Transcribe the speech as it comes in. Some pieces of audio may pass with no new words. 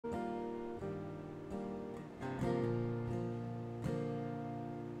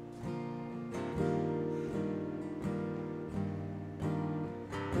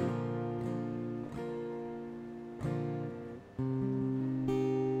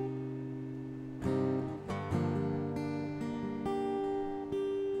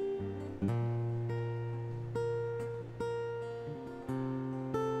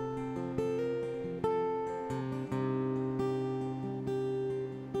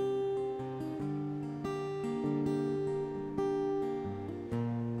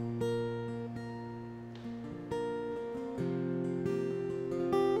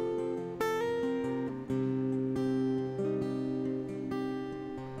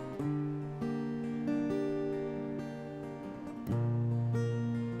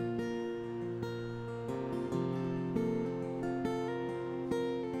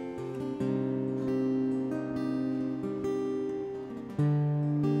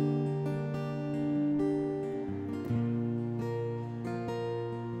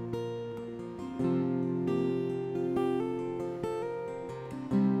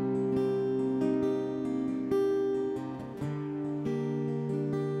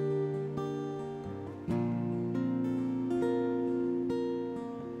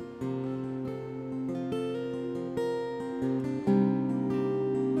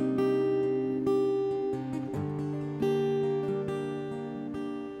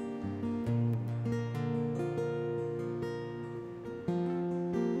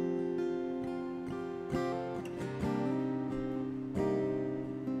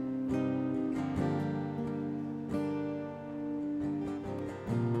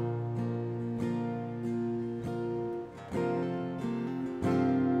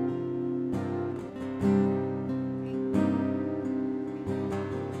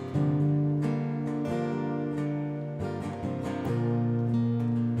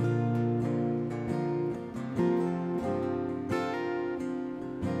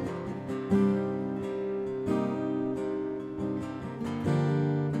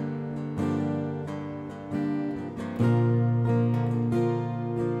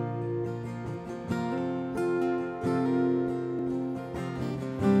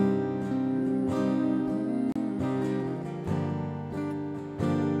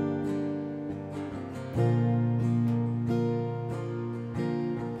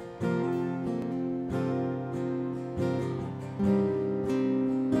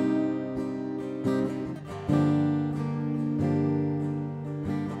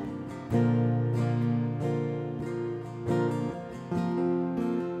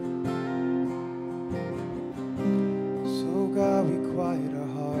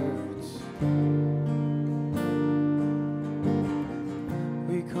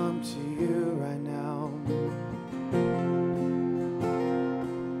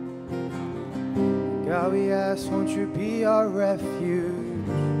God, we ask, won't you be our refuge?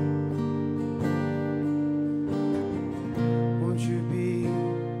 Won't you be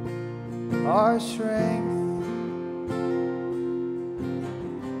our strength?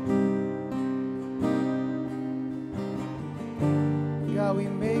 God, we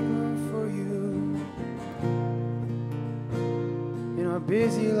make room for you in our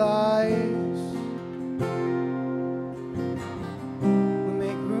busy lives. We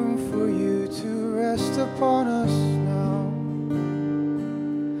make room for you to rest upon us now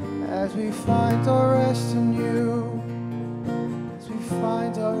as we find our rest in you, as we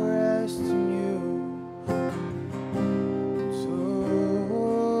find our rest in you.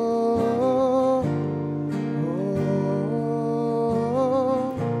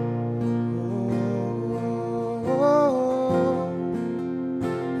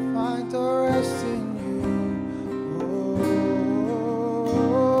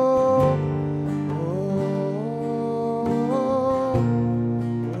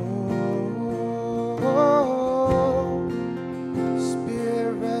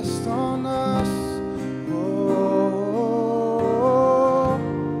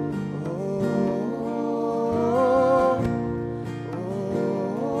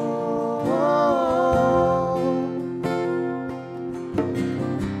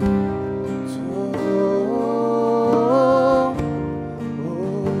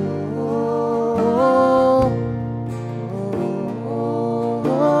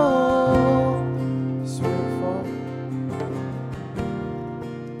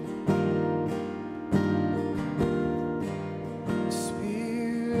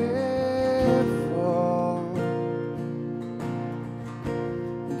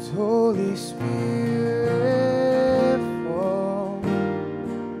 Holy Spirit, fall,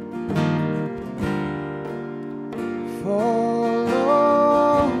 fall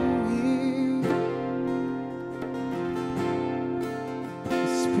on me.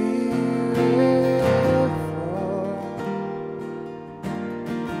 Spirit, fall,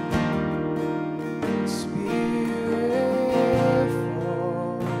 Spirit,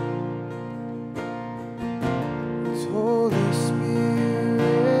 fall. Holy Spirit,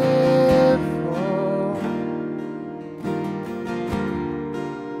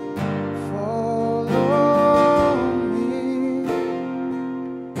 fall on me.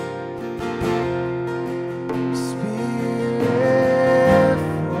 Spirit,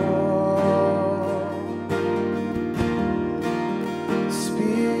 fall.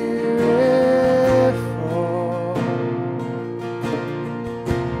 Spirit, fall.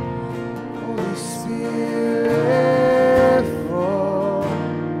 Holy Spirit, fall.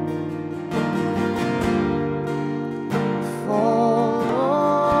 Fall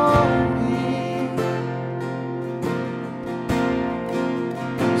on me.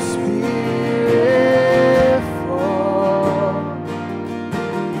 Spirit, fall.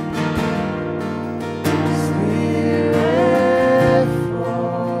 Spirit,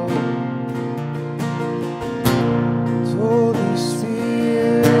 fall. Holy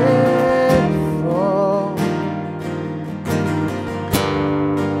Spirit, fall.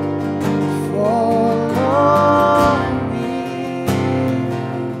 Fall on me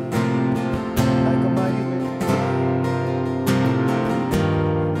like a mighty wind.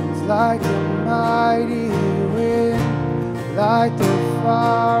 It's like a mighty wind, like the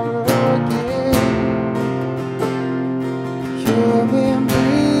fire again. Come and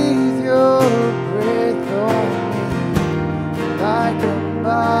breathe your breath on me, like a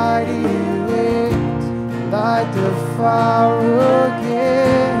mighty wind, like the fire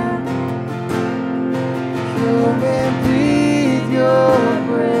again. Come and breathe your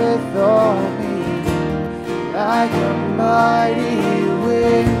breath on me, like a mighty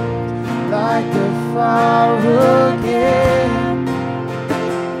wind, like the fire again.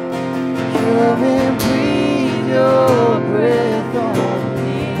 Come and breathe your breath on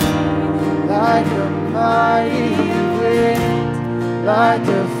me, like a mighty wind, like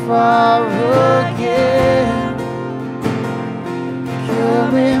the fire again.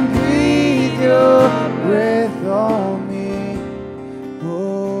 Come and breathe your breath on me. Oh,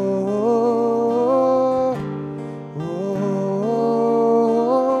 oh, oh,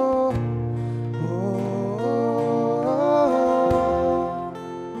 oh, oh,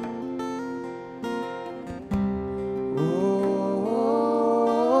 oh.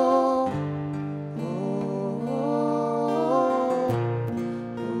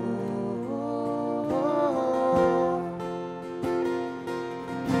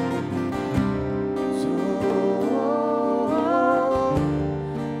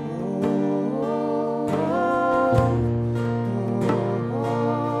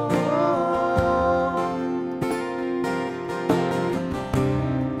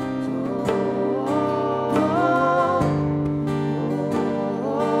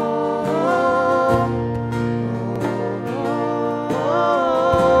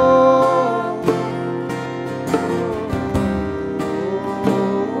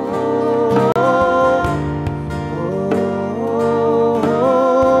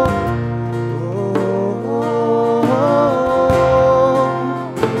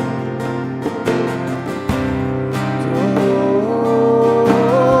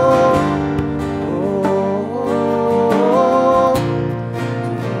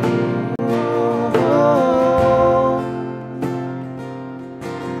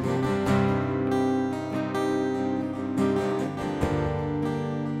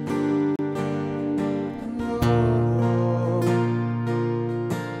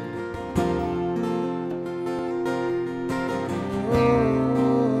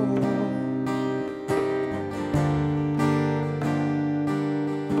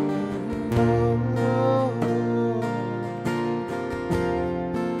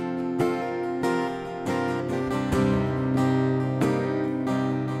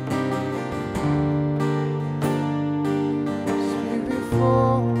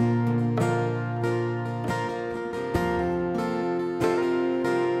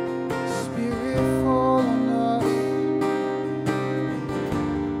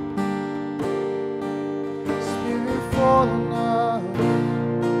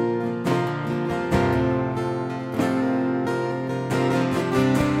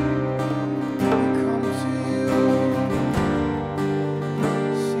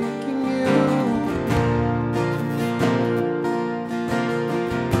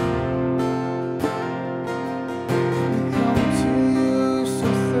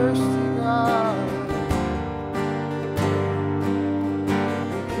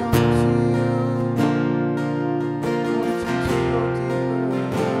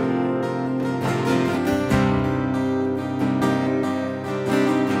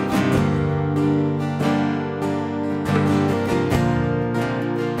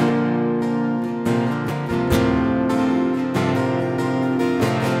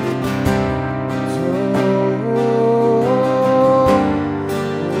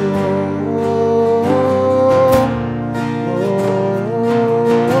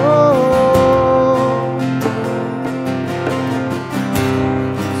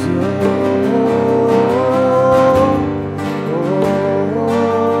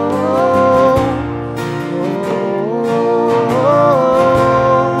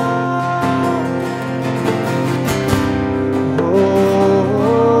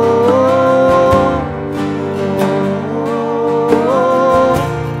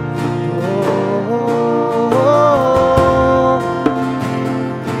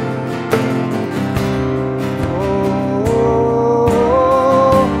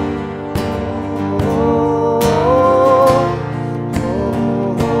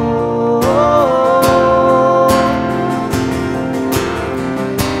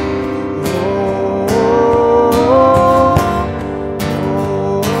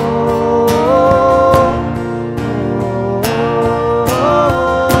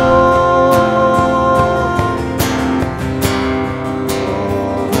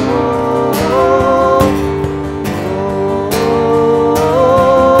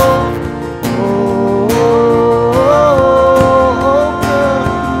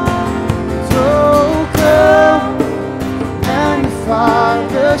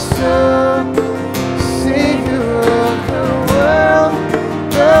 the Son, Savior of the world,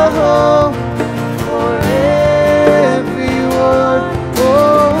 the hope for everyone.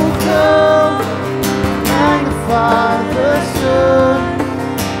 Oh, come, magnify the Son,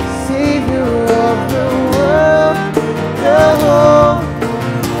 Savior of the world, the hope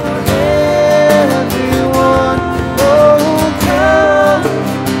for everyone. Oh, come,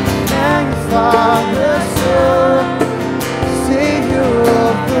 magnify the Son, Savior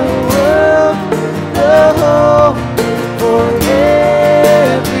of the world, the hope for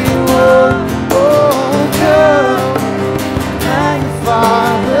everyone. Oh, come, magnify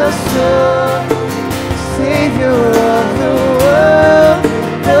the Son, Savior of the world,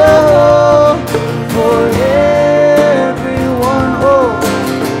 the hope for everyone. Oh,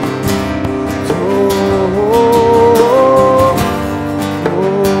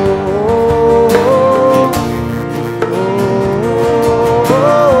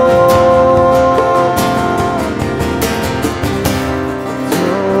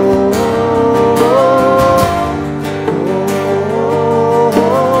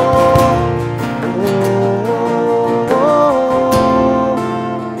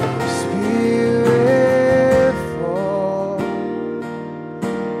 Spirit fall,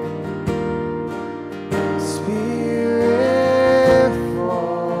 Spirit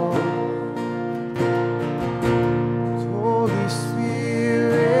fall, Holy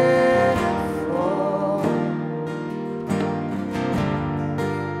Spirit fall,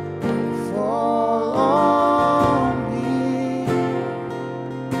 fall on me.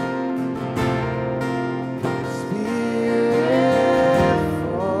 Spirit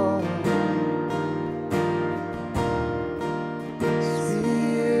fall,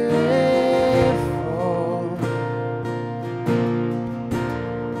 Spirit fall,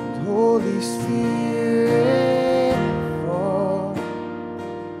 Holy Spirit fall,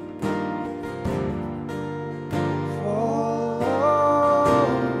 fall on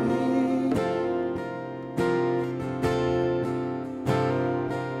me.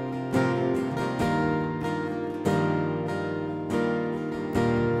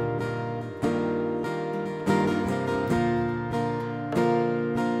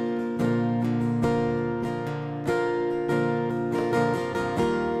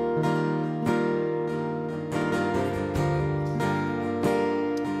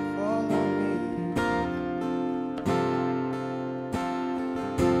 Follow me.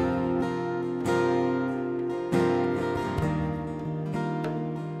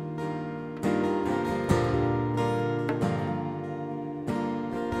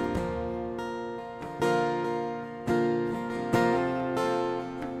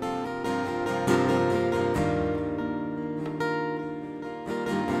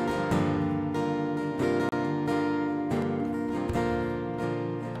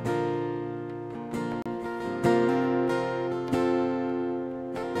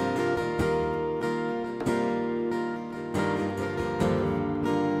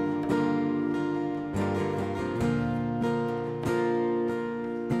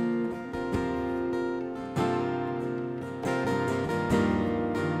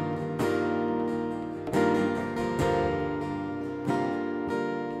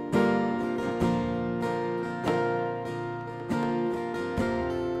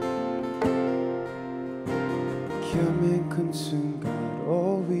 Come and consume, God,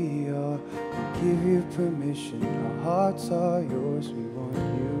 all we are. We give you permission, our hearts are yours. We want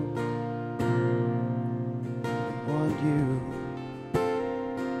you, we want you.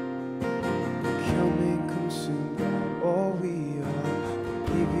 Come and consume, God, all we are.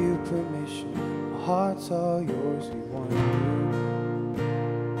 We give you permission, our hearts are yours. We want you,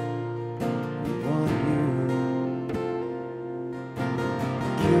 we want you.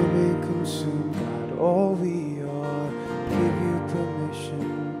 Come and consume, God, all we are. Give you permission.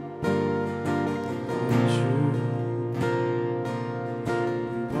 We want you.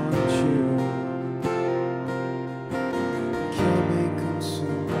 We want you. Come and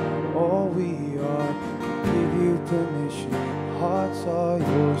consume, God, all we are. Give you permission. Hearts are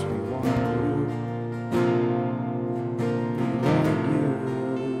yours. We want you. We want you.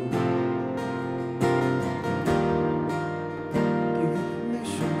 Give you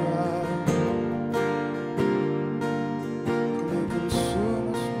permission, God.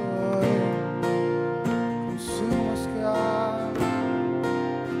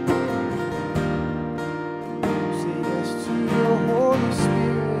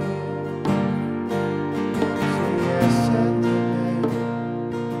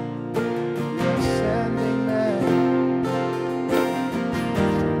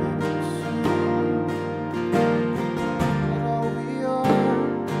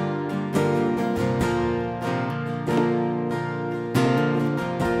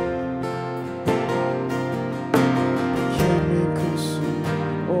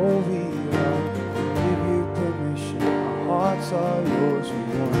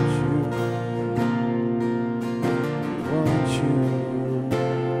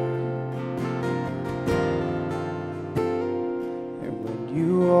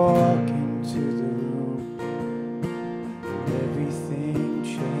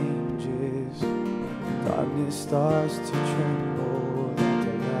 sickness starts to tremble at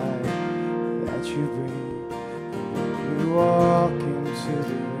the light that you bring. When you walk into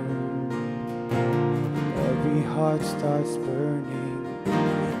the room, every heart starts burning.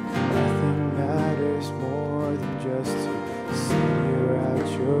 Nothing matters more than just to sit here at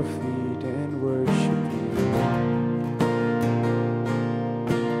your feet and worship you.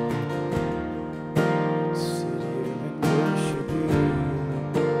 Sit here and worship you.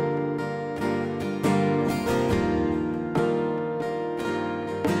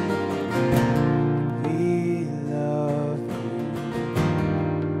 We love you.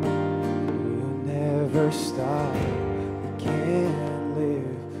 We'll never stop. We can't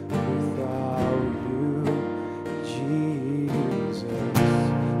live without you, Jesus.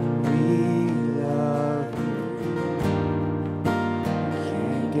 We love you.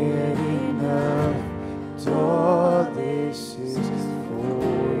 Can't get enough. And all this is for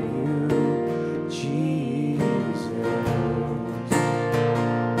you, Jesus.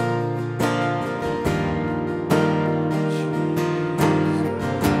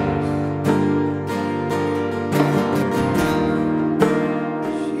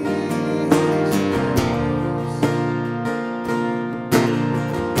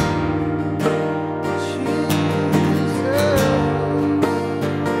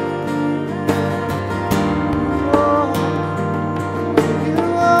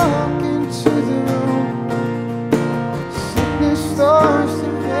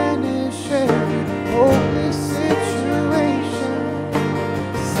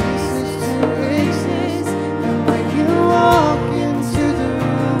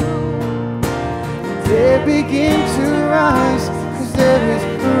 Begin to rise, 'cause there is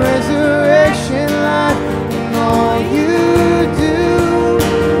resurrection life in all you do.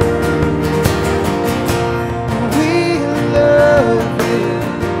 We love you.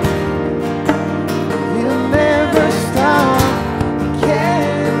 We'll never stop.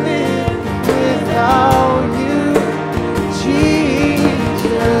 Can't live without you,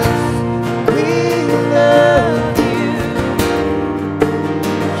 Jesus. We love you.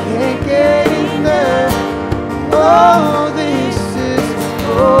 Can't get enough. Oh, this is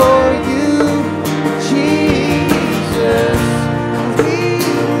for you, Jesus. We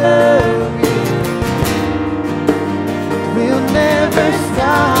love you. We'll never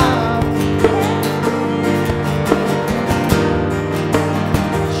stop.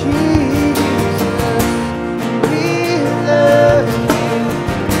 Jesus, we love you.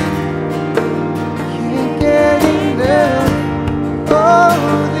 Can't get enough. Oh,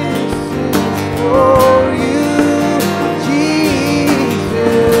 this is for you.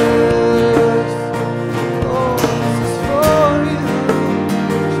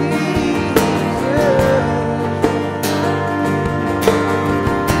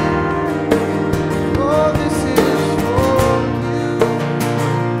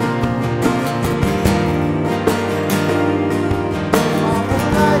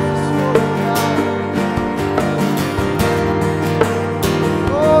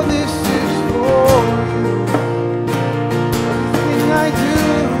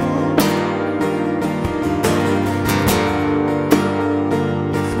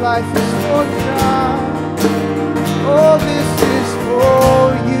 Life is for God. Oh, this is for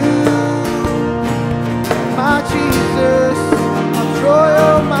you, my Jesus, my joy,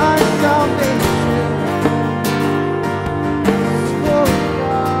 oh, my salvation. It's for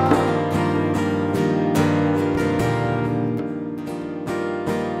God.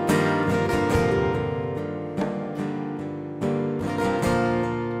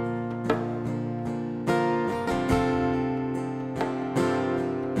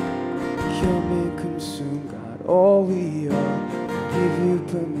 Come and consume, God, all we are. Give you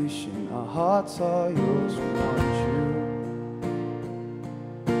permission, our hearts are yours. We want you.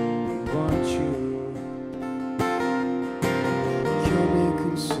 We want you. Come and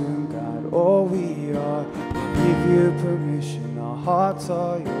consume, God, all we are. Give you permission, our hearts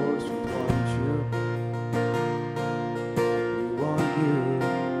are yours. We want you. We want you.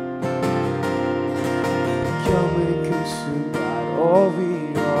 Come and consume, God, all we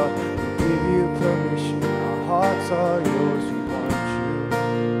are. Give you permission, our hearts are yours. We want you.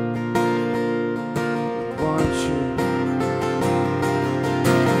 We want you.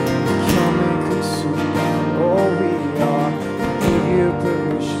 Come and consume, God, all we are. Give you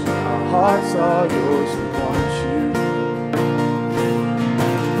permission, our hearts are yours. We want you.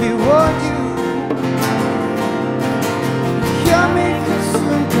 We want you. Come and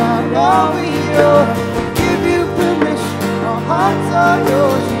consume, God, all we are. Give you permission, our hearts are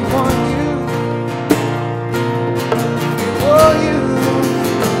yours. We want you.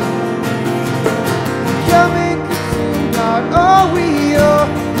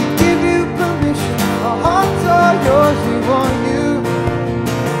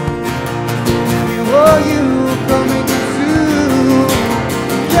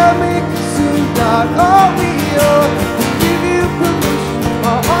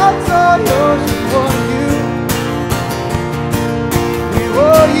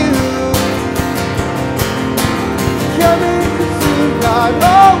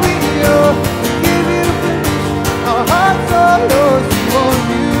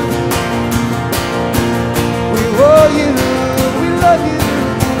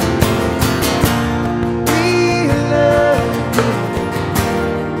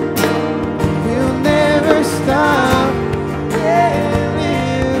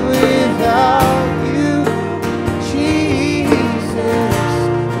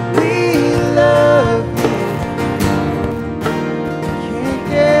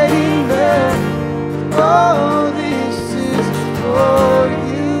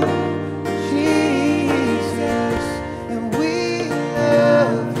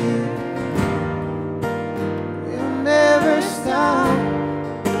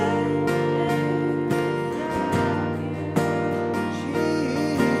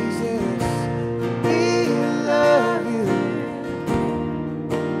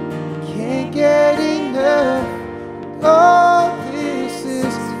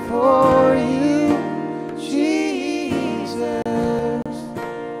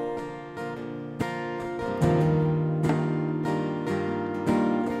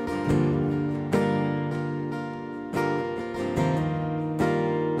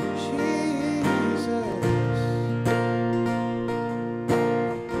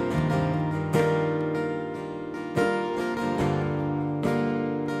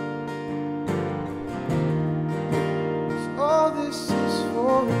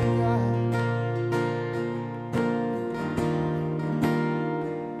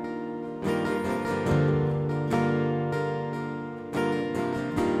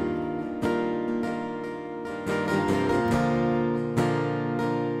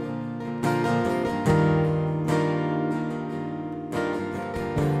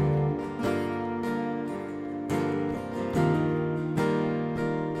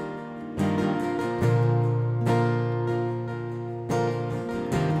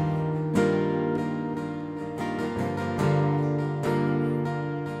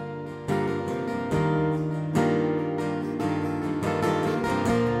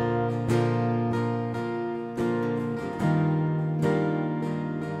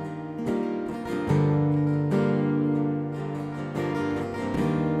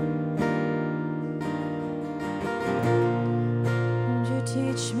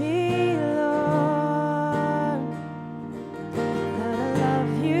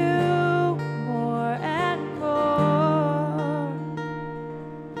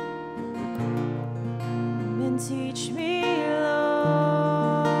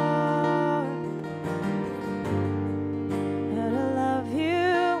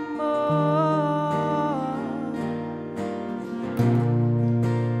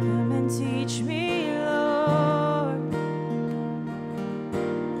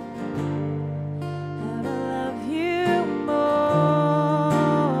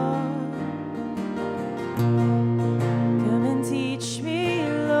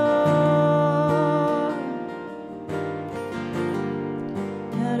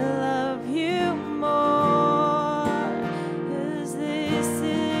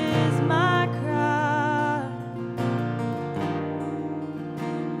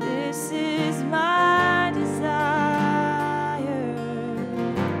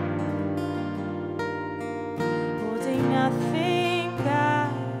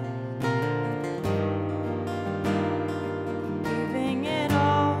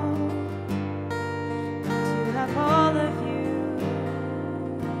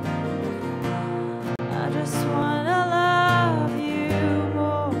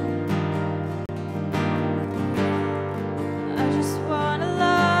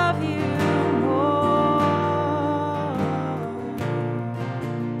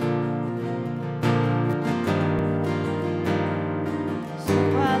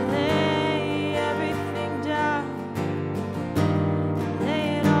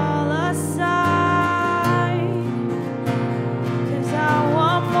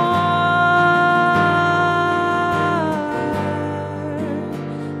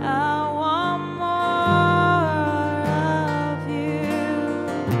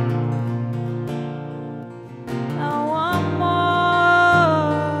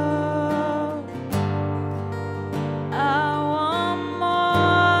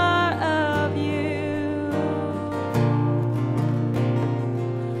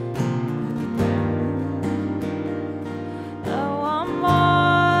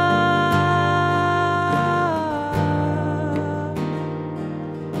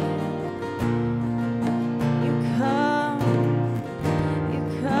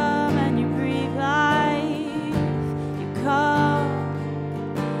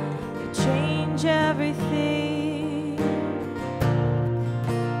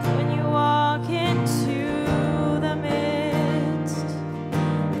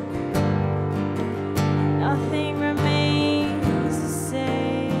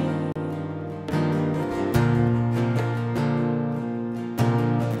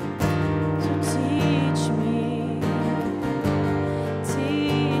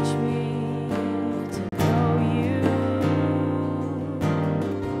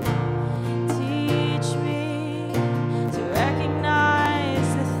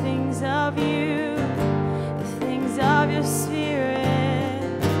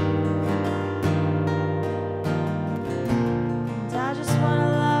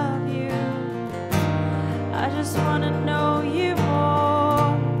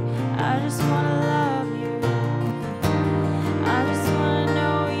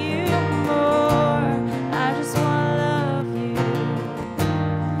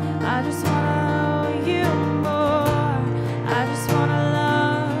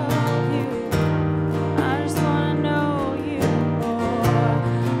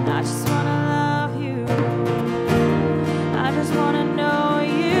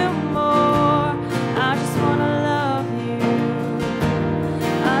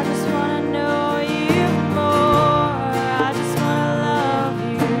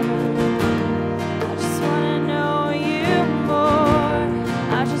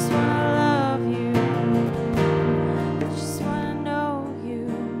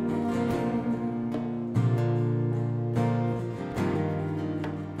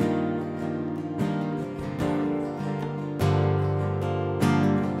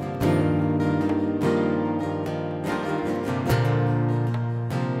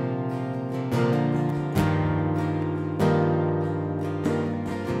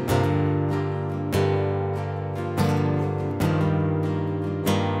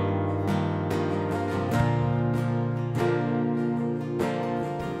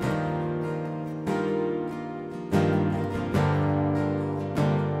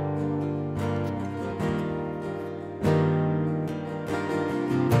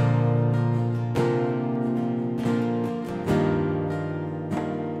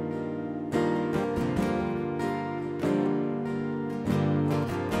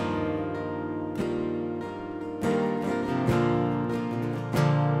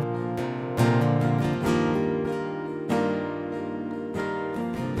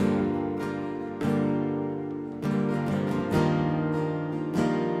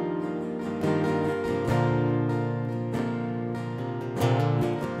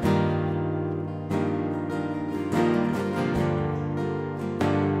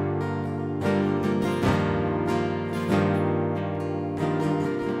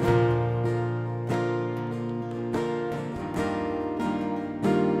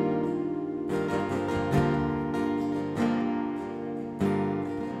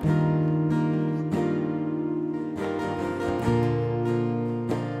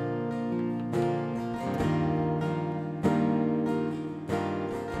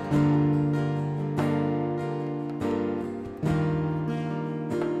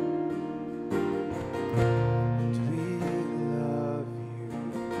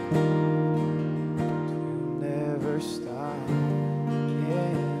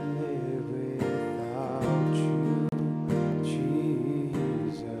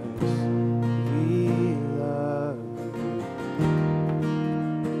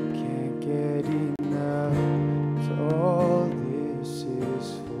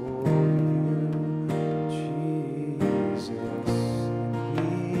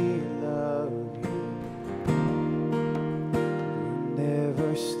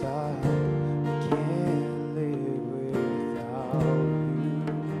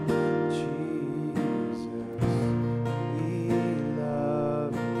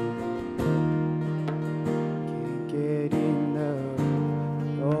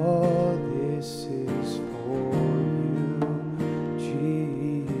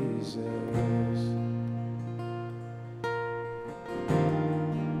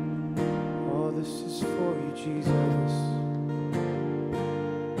 Jesus.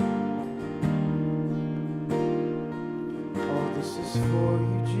 All this is for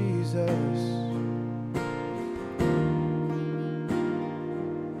you, Jesus.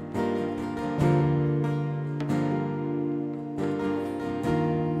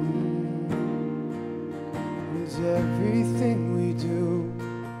 It's everything we do.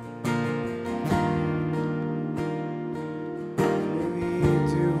 May we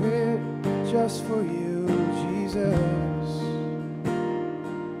do it just for you, Jesus.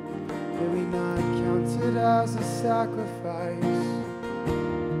 May we not count it as a sacrifice.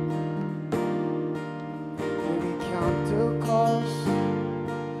 May we count the cost,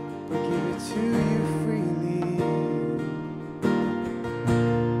 but give it to you freely.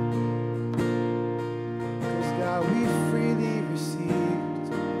 'Cause God, we freely received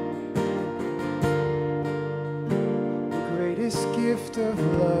the greatest gift of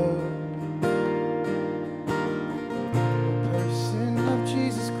love, the person of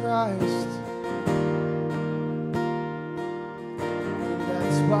Jesus Christ. And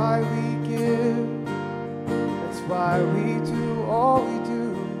that's why we give, that's why we do all we do.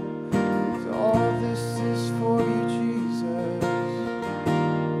 'Cause all this is for you, Jesus.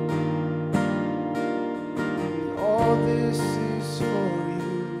 And all this is for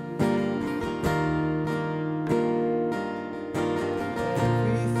you.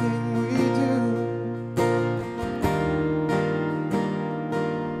 Everything we do,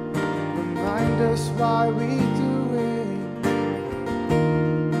 remind us why we do it.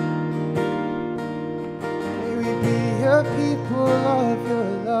 May we be a people of your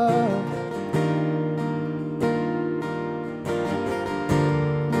love.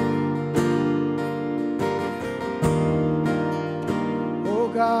 Oh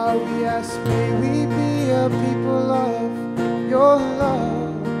God, we ask, may we be a people of your love.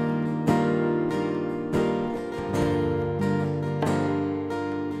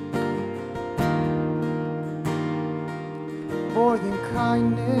 More than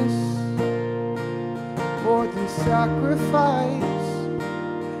kindness, more than sacrifice,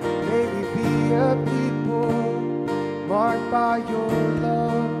 may we be a people marked by your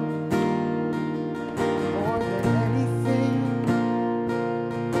love. More than anything,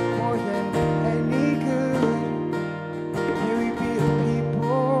 more than any good, may we be a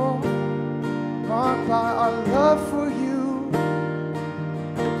people marked by our love for you.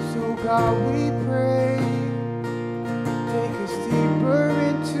 So God, we pray, take us deeper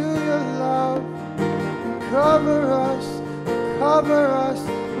into your love, and cover us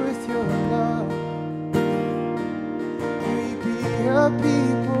with your love. We be a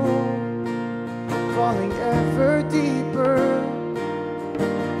people falling ever deeper,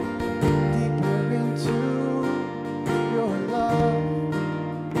 deeper into your love.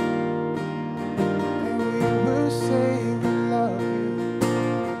 And we will say we love you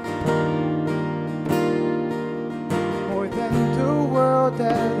more than the world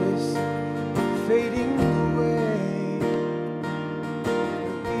that is fading away.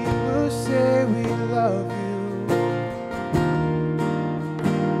 We will say we love you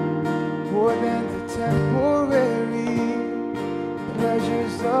more than the temporary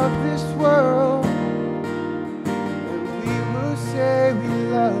pleasures of this world. And we will say we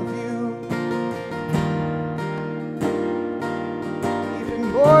love you even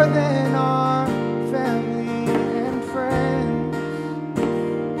more than our family and friends.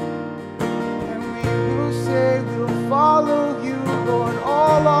 And we will say we'll follow you, Lord,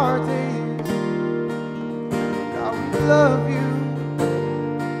 all our days. God, we love you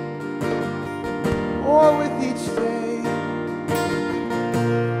more with each day.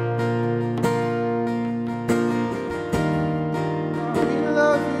 God, we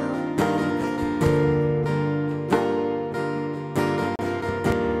love you.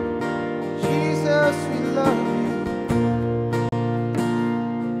 Jesus, we love you.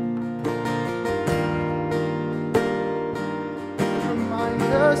 Remind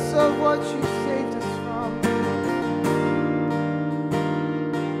us of what you saved us from.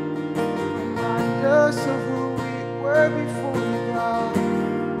 Remind us of who we were before you, God.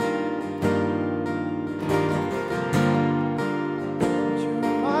 Would you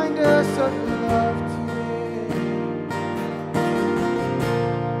remind us of your love today?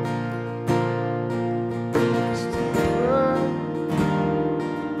 Take us deeper,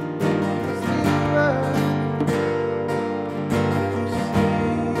 take us deeper.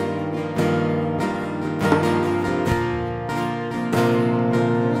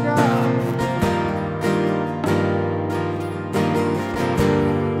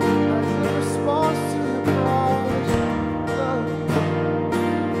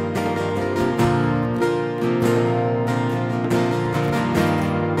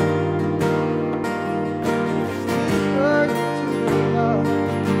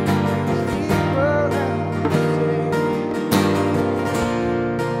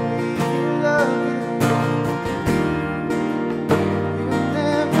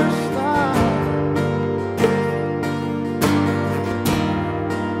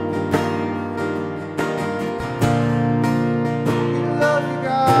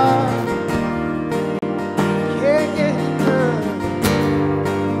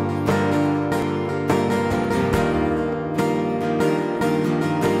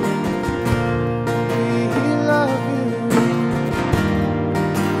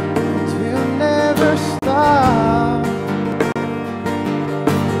 never stop.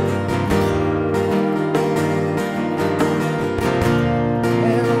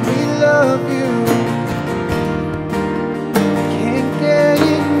 And we love you, can't get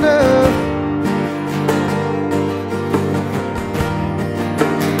enough.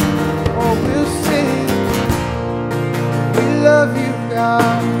 Oh, we'll sing, we love you,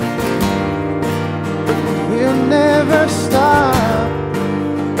 God. We'll never stop.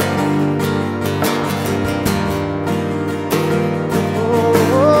 Oh,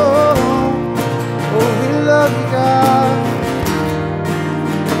 we love you, God.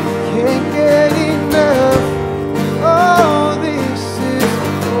 Can't get enough. Oh, this is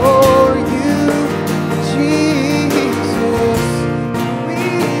for you, Jesus. We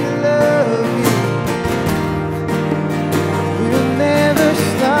love you. We'll never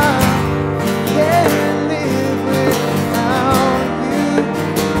stop. Can't live without you,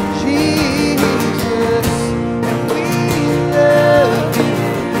 Jesus. And we love you.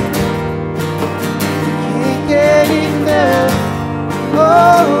 Can't get enough.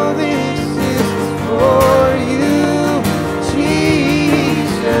 Oh, this is for you, Jesus.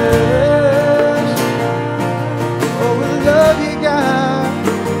 Oh, we love you, God.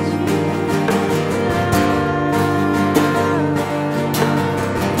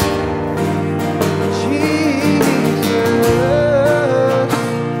 Jesus.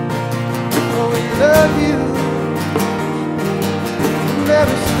 Oh, we love you.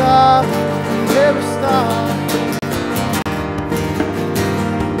 Never stop, never stop.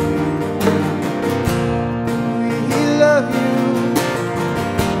 We love you.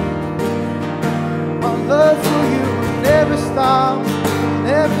 Our love for you will never stop,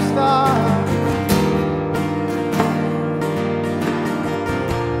 never stop.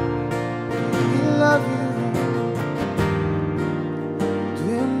 We love you.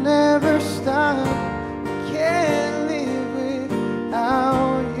 We'll never stop. Can't live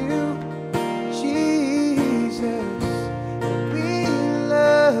without you, Jesus. We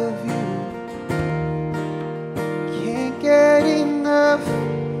love you. Can't get enough.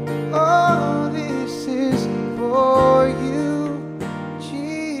 Oh, this is for you,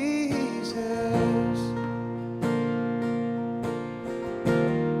 Jesus.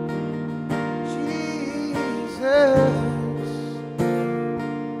 Jesus.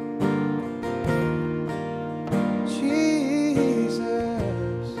 Jesus.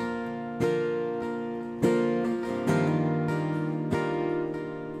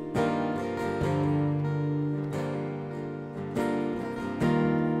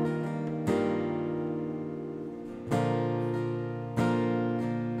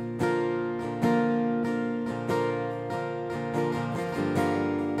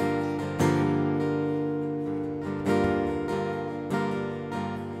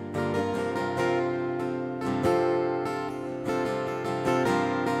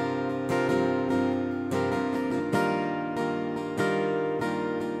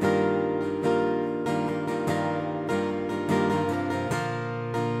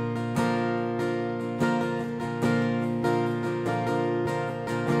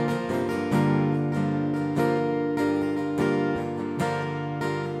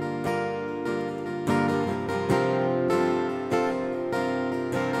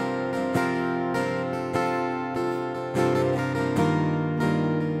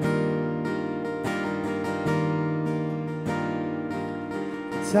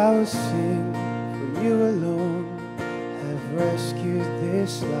 I will sing, for you alone have rescued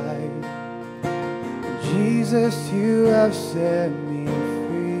this life. Jesus, you have set me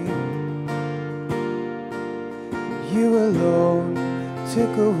free. You alone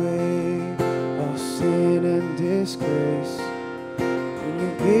took away all sin and disgrace. When you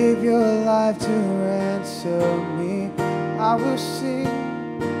gave your life to ransom me, I will sing,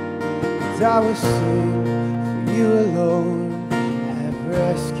 I will sing, for you alone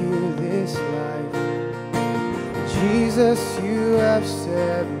rescue this life. Jesus, you have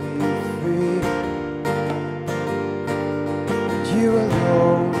set me free. You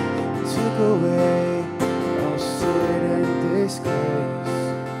alone took away all sin and disgrace.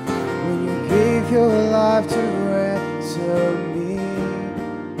 When you gave your life to ransom me,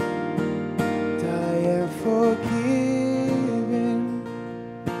 and I am forgiven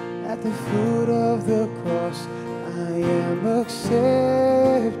at the foot of the cross. I am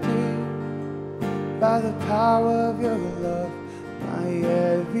accepted by the power of your love. My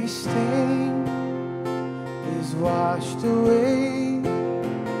every stain is washed away.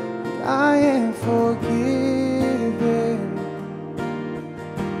 I am forgiven.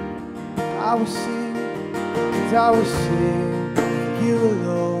 I will sing, and I will sing. You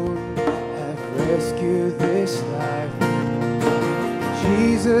alone have rescued rescue this life.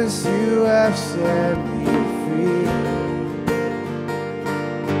 Jesus, you have set me free.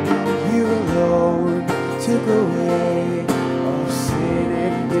 You alone took away all sin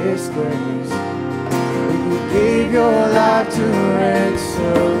and disgrace. You gave your life to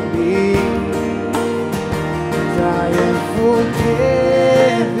ransom me. And I am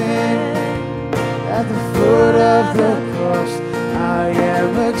forgiven at the foot of the cross. I am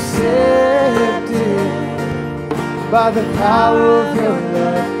accepted by the power of your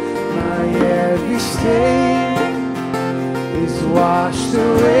love. My every stain is washed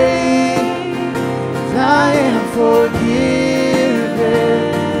away. And I am forgiven.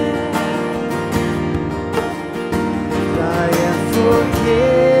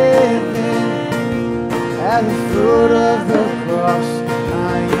 Forgiven at the foot of the cross. I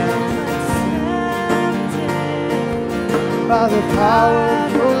am accepted by the power of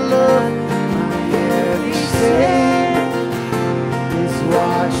your love. My every stain is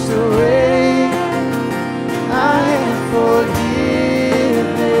washed away. I am forgiven.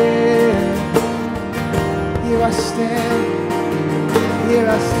 Here I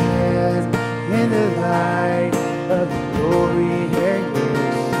stand in the light of glory and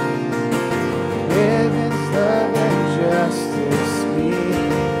grace. Heaven's love and justice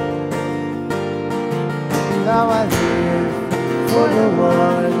speak. Now I live for the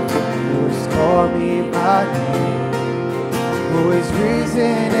one who has called me by name, who is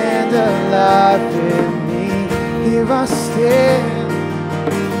risen and alive in me. Here I stand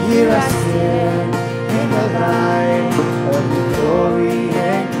in the light of glory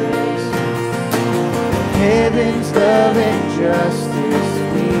and grace. Heaven's love and justice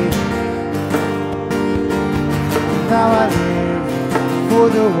speak. Now I live for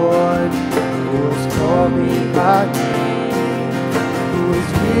the one who has called me by name, who is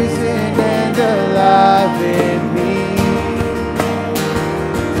risen and alive in me.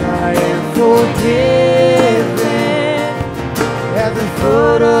 I am forgiven at the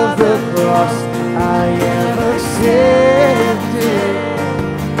foot of the cross. I am accepted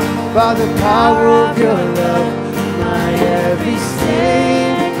by the power of your love. My every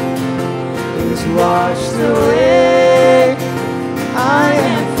stain is washed away. I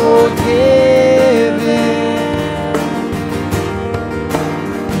am forgiven.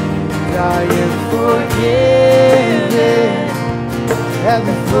 I am forgiven at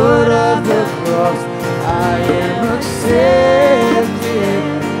the foot of the cross. I am accepted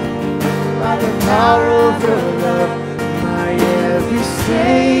by the power of your love. My every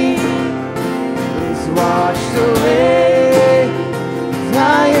stain is washed away. I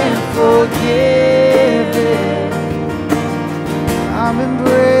am forgiven. I'm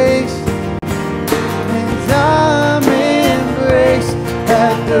embraced, and I'm embraced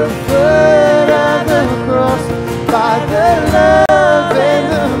at the foot of the cross by the love and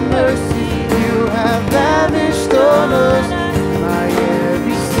the mercy you have lavished on us. My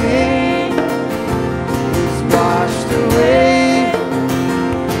every stain is washed away.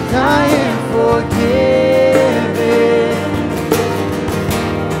 I am forgiven.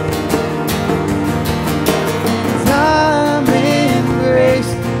 I'm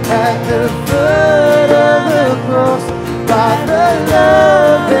embraced at the foot of the cross by the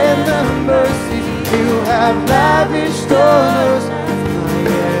love and the mercy you have lavished on us. My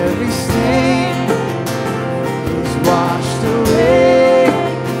every stain is washed away.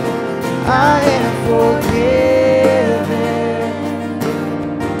 I am forgiven.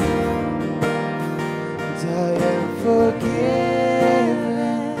 I am forgiven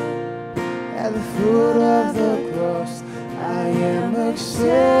at the foot of the cross. I am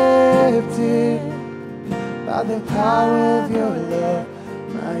accepted by the power of your love.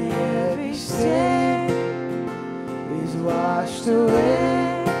 My every sin is washed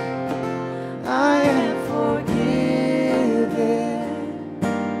away. I am forgiven,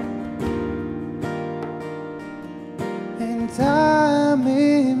 and I'm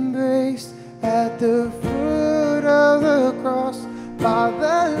embraced at the foot of the cross by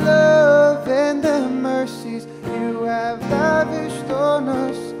the love and the mercies you have lavished on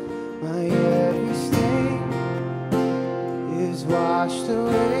us. My every stain is washed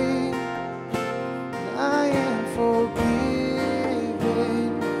away. I am forgiven.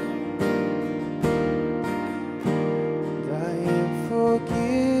 I am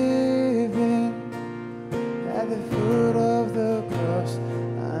forgiven at the foot of the cross.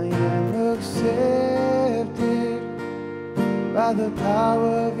 I am accepted by the power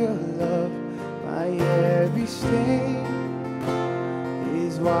of your love. My every stain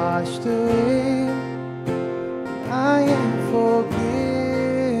is washed away. I am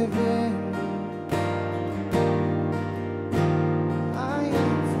forgiven.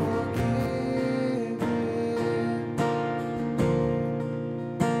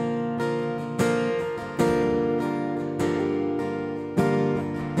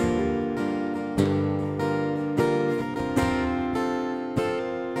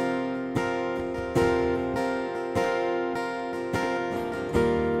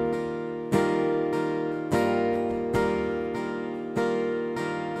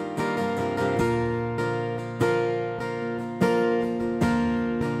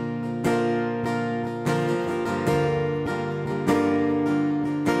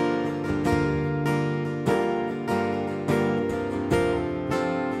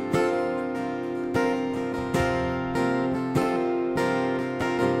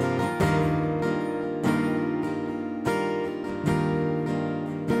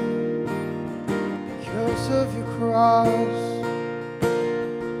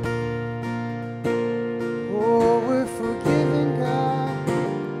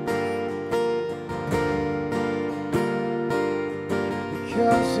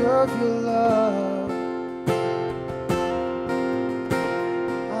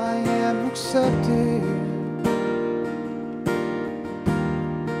 am accepted.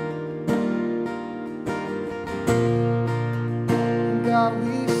 God,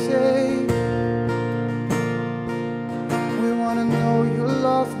 we say we want to know your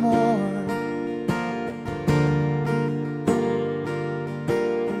love more.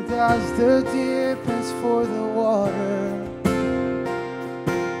 And as the deer pants for the water,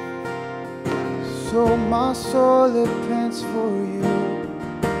 so my soul it pants for you.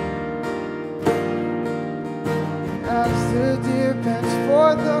 As the deer pants for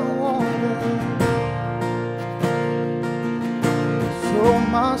the water, so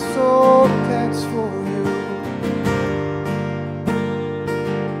my soul pants for you.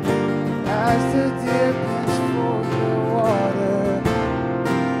 As the deer pants for the water,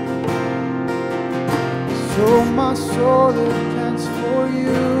 so my soul it pants for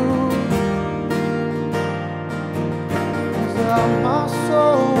you.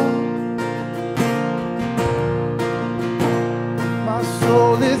 My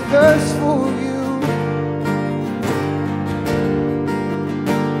soul is thirst for you.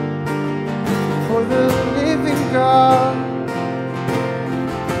 For the living God,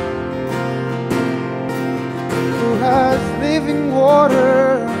 who has living water.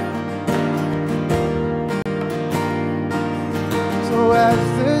 So as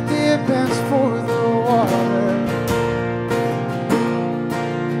the deer pants for the water,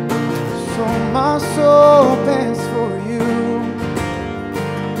 so my soul pants for you.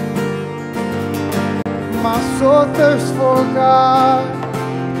 My soul thirsts for God,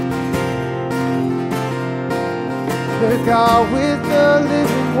 the God with the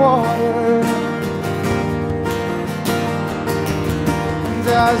living water. And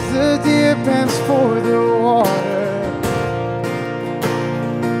as the deer pants for the water,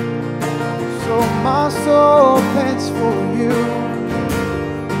 so my soul pants for you.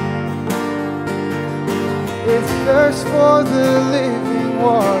 It thirsts for the living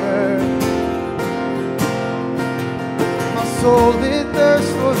water. My soul it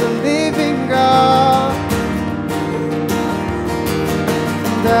thirsts for the living God.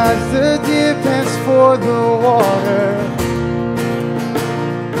 And as the deer pants for the water,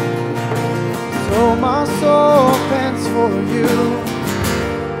 so my soul pants for you.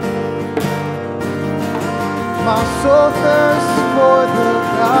 My soul thirsts for the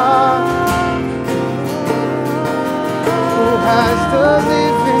God who has the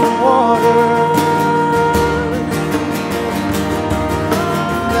living water.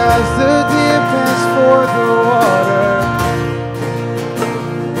 And as the deer pants for the water,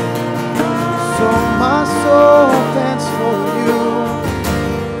 so my soul pants for you.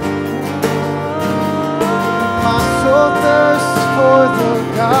 My soul thirsts for the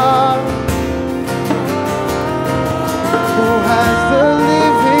God who has the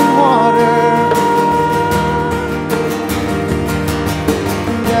living water.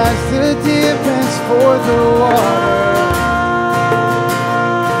 As the deer pants for the water,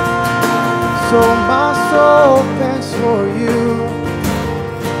 so my soul pants for you.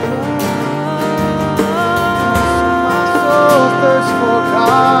 So my soul thirsts for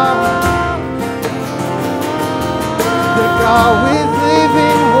God, the God with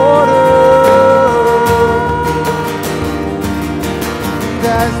living water. And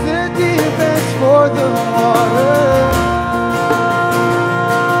as the deer pants for the water,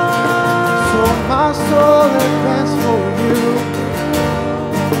 my soul it pants for you.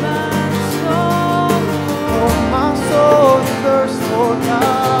 Oh, my soul thirsts for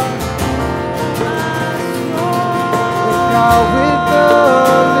God, the God with the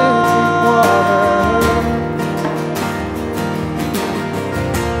living water.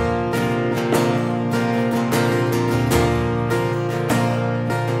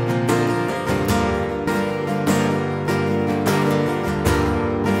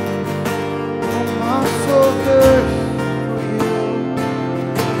 My soul thirsts for you.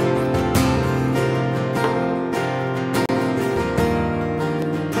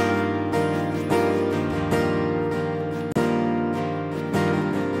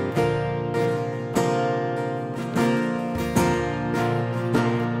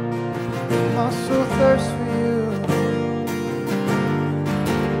 My soul thirsts for you.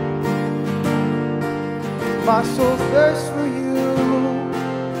 My soul thirsts for you.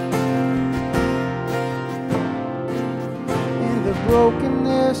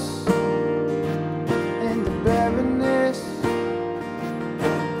 Brokenness and the barrenness,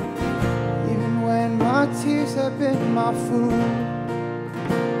 even when my tears have been my food,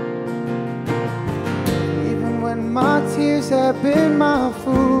 even when my tears have been my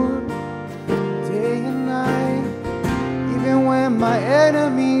food, day and night, even when my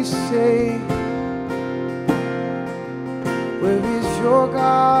enemies say, where is your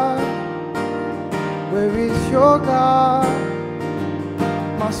God? Where is your God?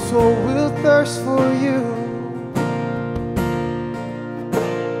 My soul will thirst for you.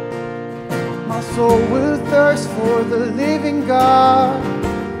 My soul will thirst for the living God.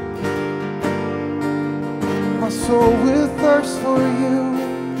 My soul will thirst for you.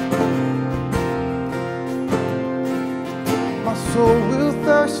 My soul will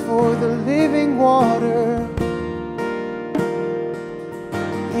thirst for the living water.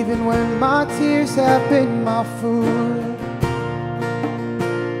 Even when my tears have been my food,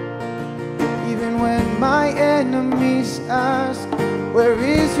 even when my enemies ask, where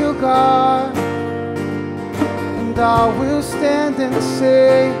is your God? And I will stand and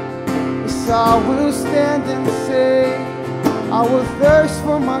say, yes, I will stand and say, I will thirst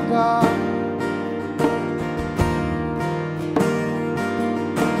for my God.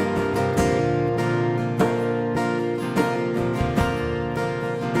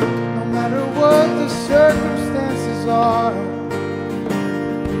 No matter what the circumstances are,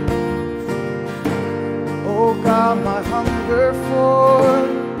 oh God, my hunger for,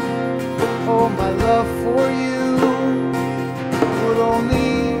 oh my love for you will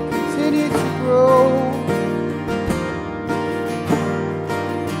only continue to grow.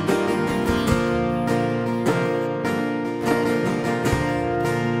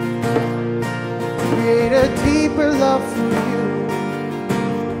 Create a deeper love for you.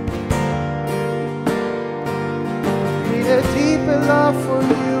 Create a deeper love for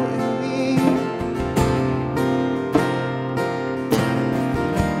you and me.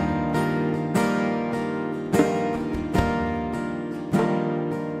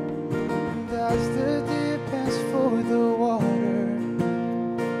 As the deer pants for the water,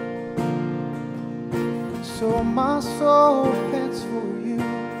 so my soul pants for you.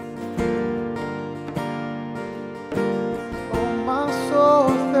 Oh, my soul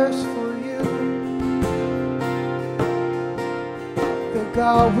thirsts for you. The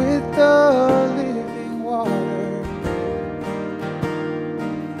God with the living water.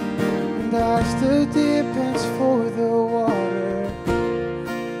 And as the deer pants for the water,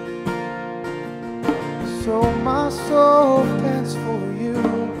 so my soul pants for you.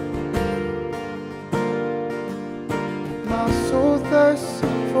 My soul thirsts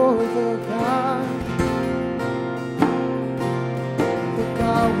for the God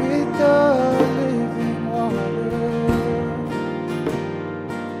with the living water.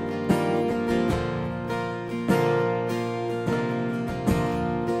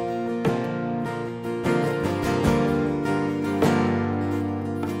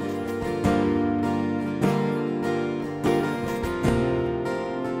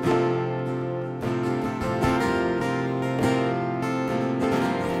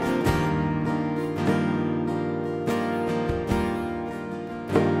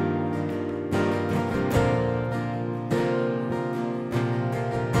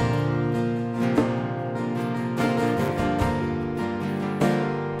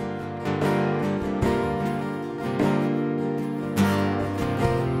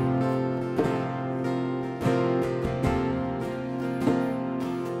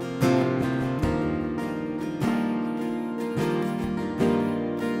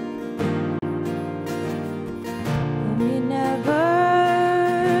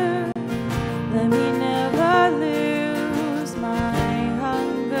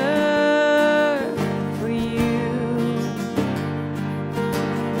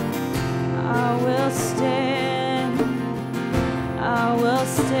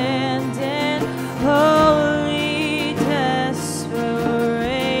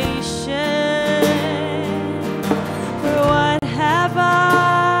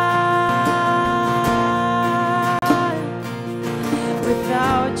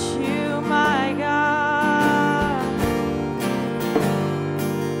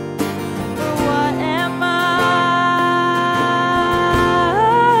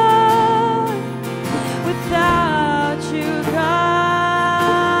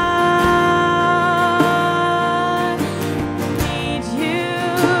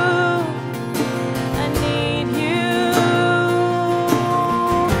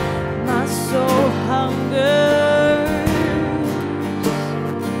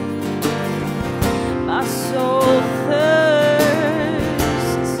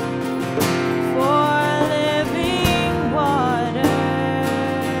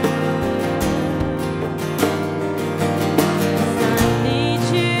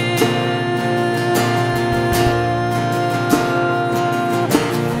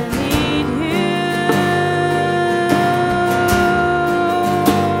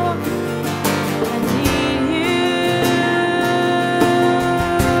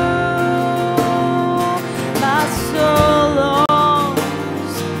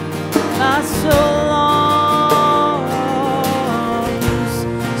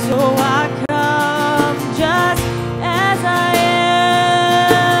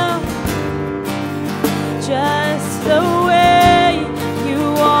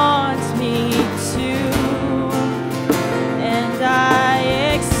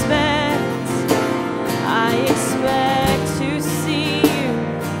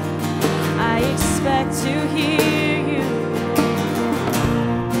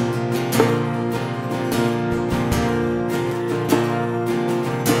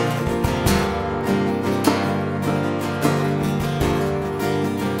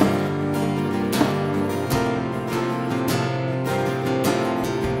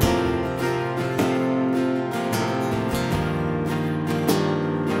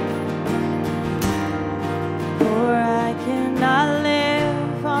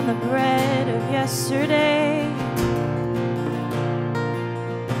 the bread of yesterday,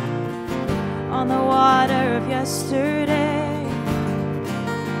 on the water of yesterday.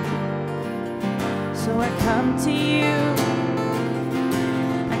 So I come to you,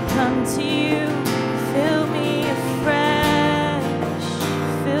 I come to you, fill me afresh,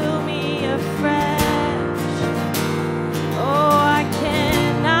 fill me afresh. Oh, I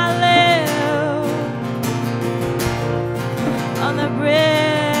cannot live on the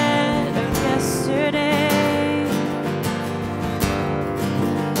bread of yesterday.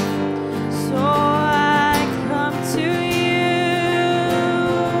 So I come to you,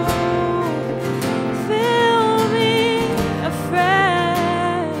 fill me afresh.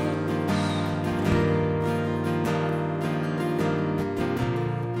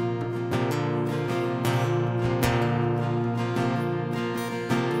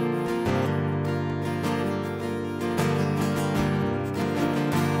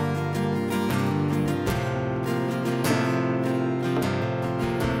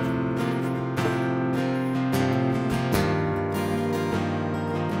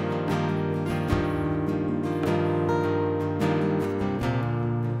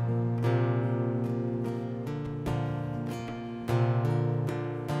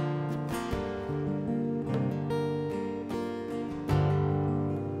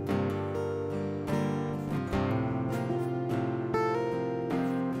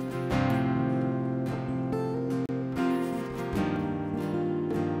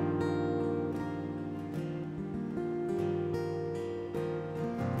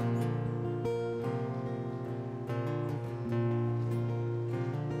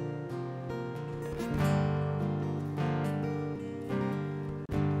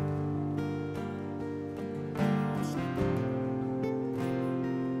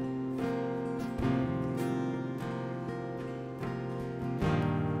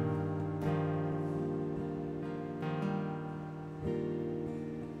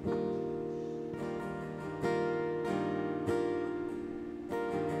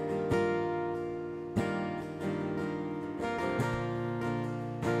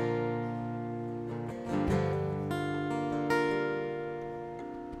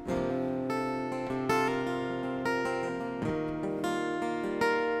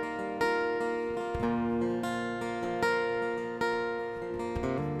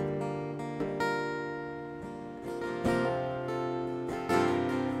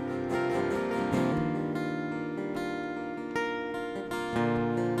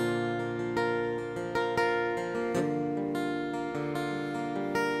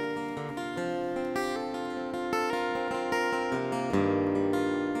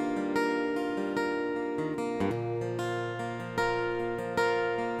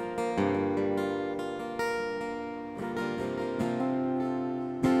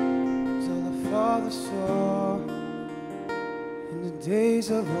 Father saw in the days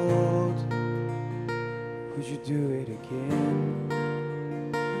of old. Would you do it again?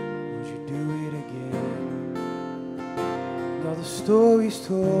 Would you do it again? And all the stories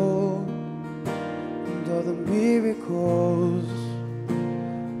told, and all the miracles,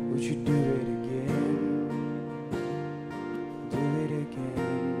 would you do it again? Do it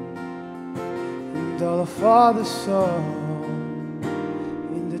again. And all the Father saw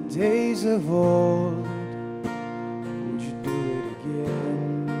days of old, would you do it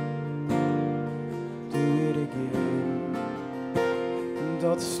again? Do it again. And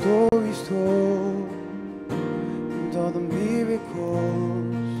all the stories told, and all the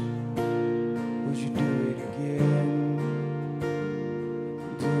miracles, would you do it again?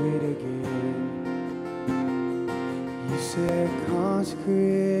 Do it again. You said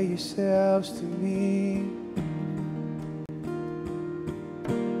consecrate yourselves to me,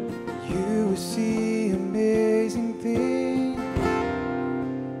 see amazing things.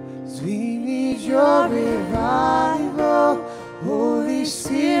 We need your revival, Holy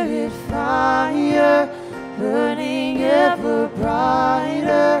Spirit fire, burning ever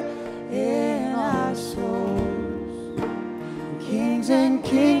brighter in our souls. Kings and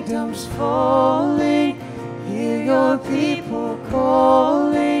kingdoms falling, hear your people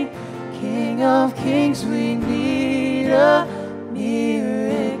calling. King of kings, we need a miracle.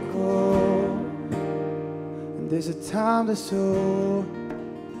 There's a time to sow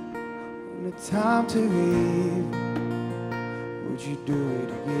and a time to reap. Would you do it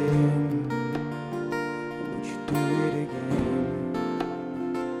again? Would you do it again?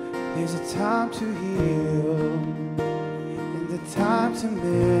 There's a time to heal and a time to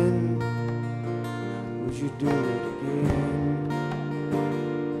mend. Would you do it again?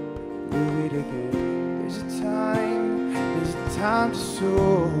 Do it again. There's a time time to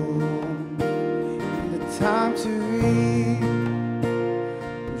sow and the time to reap.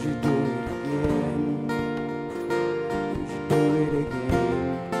 Would you do it again? Would you do it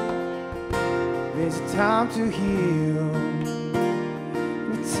again? There's a time to heal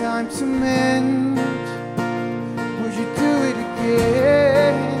and a time to mend. Would you do it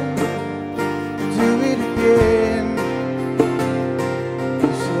again? Do it again. You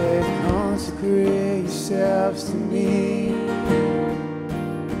said consecrate yourselves to me.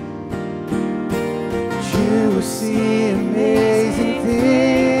 You will see amazing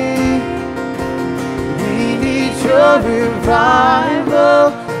things. We need your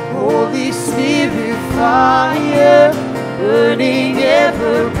revival, Holy Spirit fire, burning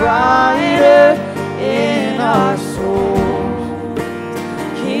ever brighter in our souls.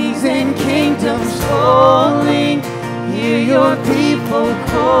 Kings and kingdoms falling, hear your people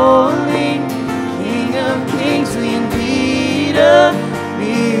calling. King of kings, we need a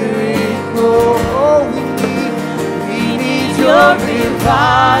miracle. Oh, we need your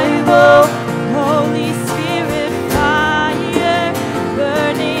revival, Holy Spirit fire,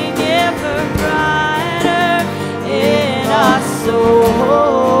 burning ever brighter in our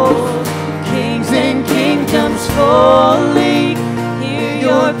souls. Kings and kingdoms falling, hear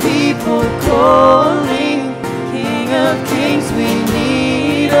your people calling. King of kings, we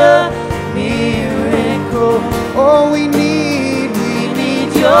need a miracle. Oh, we need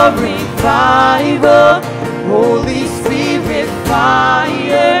your revival, Holy Spirit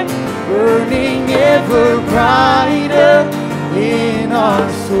fire, burning ever brighter in our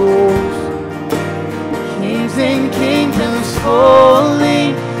souls. Kings and kingdoms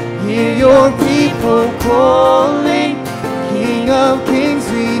falling, hear your people calling. King of kings,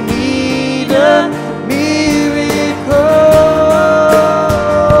 we need a miracle.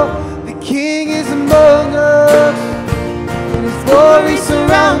 The King is among us, and His glory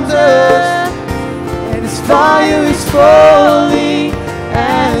surrounds us, and His fire is falling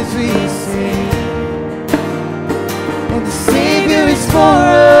as we sing. And the Savior is for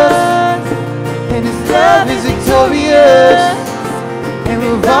us, and His love is victorious, and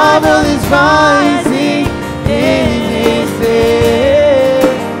revival is rising in His name.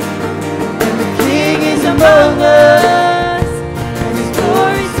 And the King is among us, and His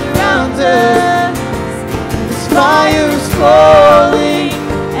glory surrounds us, and His fire is falling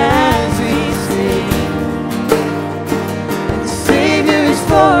as we sing. And the Savior is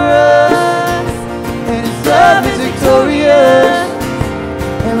for us, and His love is victorious,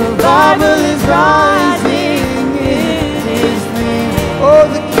 and revival is rising in His name. Oh,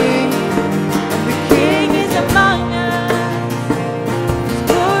 the King is among us. His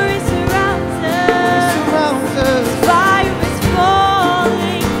glory surrounds us. His fire is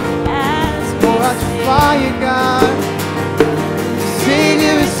falling as we sing. Fire, God. The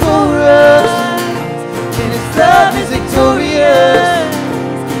Savior is for us, and His love is victorious,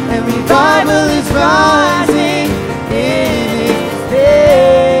 and revival is rising in His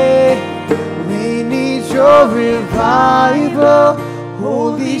name. We need your revival,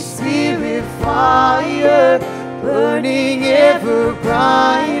 Holy Spirit fire, burning ever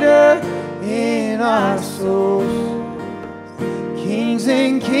brighter in our souls. Kings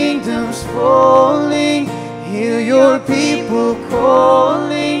and kingdoms falling, hear your people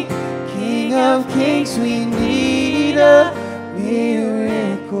calling. King of kings, we need a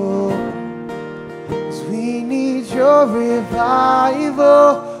miracle. 'Cause we need your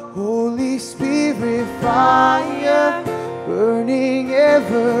revival, Holy Spirit fire, burning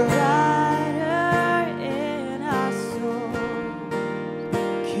ever brighter in our soul.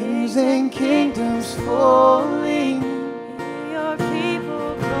 Kings and kingdoms falling, Your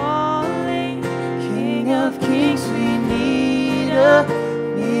people calling. King of kings, we need a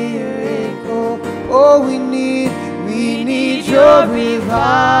miracle. Oh, we need your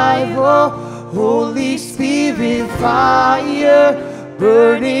revival, Holy Spirit fire,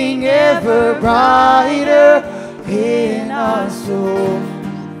 burning ever brighter in our soul.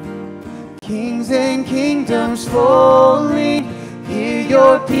 Kings and kingdoms falling, hear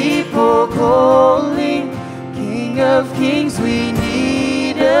your people calling. King of kings, we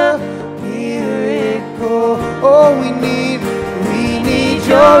need a miracle. Oh, we need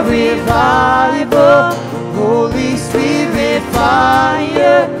your revival, Holy Spirit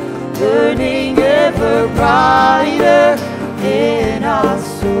fire, burning ever brighter in our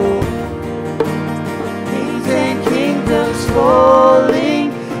soul. Kings and kingdoms falling,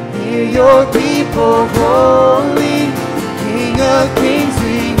 hear your people calling. King of kings,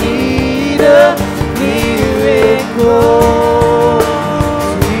 we need a miracle.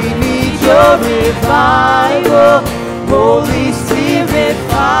 We need your revival, Holy Spirit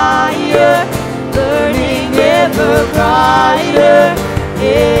fire, burning ever brighter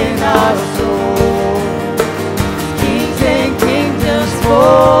in our souls. Kings and kingdoms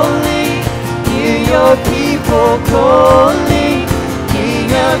falling, hear your people calling. King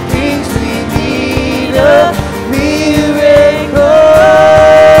of kings, we need a miracle.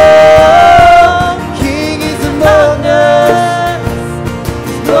 King is among us,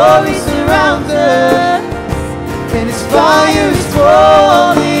 His glory surrounds us, and His fire is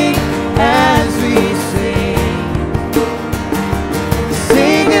falling as we sing. The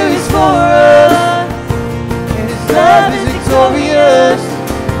Savior is for us, and His love is victorious,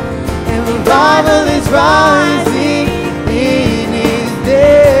 and revival is rising in His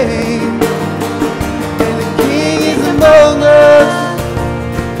name. And the King is among us,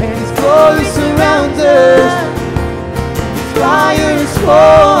 and His glory surrounds us, His fire is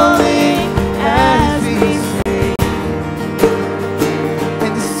falling as we sing.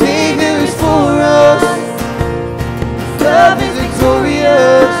 And the Savior is for us, His love is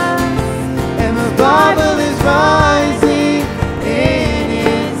victorious, and revival is rising in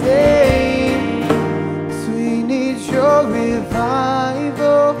His name. So we need your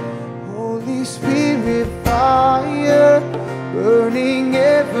revival, Holy Spirit fire, burning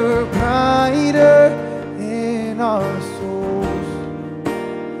ever brighter in our souls.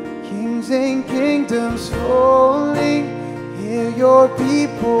 Kings and kingdoms falling, hear your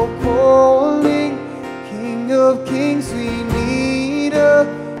people calling. King of kings, we need a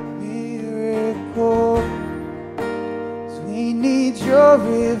miracle. So we need your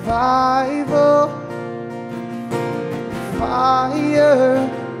revival, fire,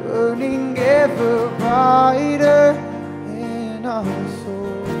 burning ever brighter in our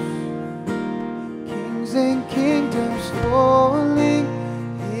souls. Kings and kingdoms falling,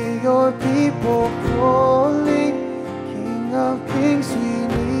 hear your people calling. King of kings, we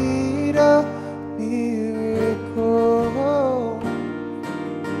need a miracle.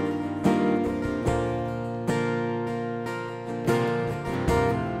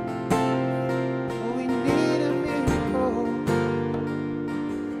 Oh, we need a miracle.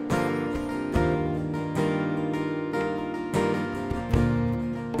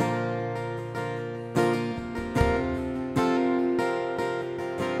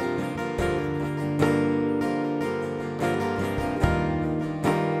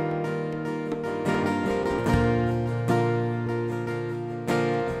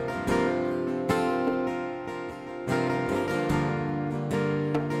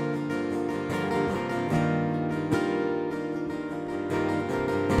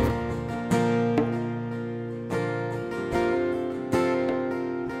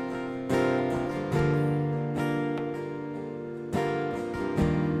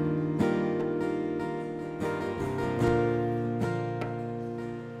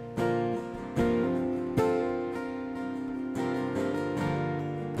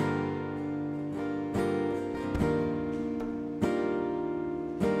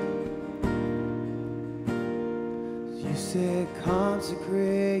 You said,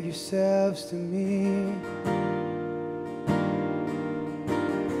 consecrate yourselves to me.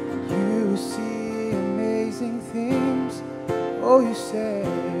 You will see amazing things. Oh, you said,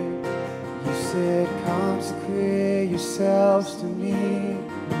 consecrate yourselves to me.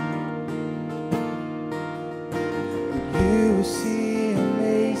 You will see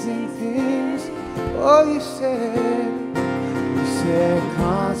amazing things. Oh, you said,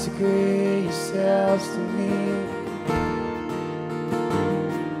 consecrate yourselves to me.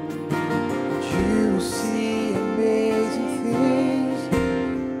 You will see amazing things.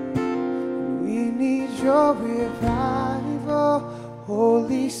 We need your revival,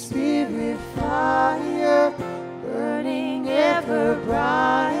 Holy Spirit fire, burning ever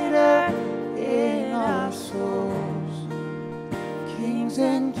brighter in our souls. Kings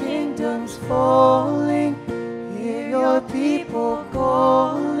and kingdoms falling, hear your people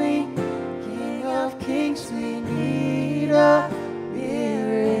calling. King of kings, we need a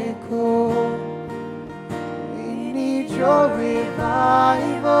miracle. We need your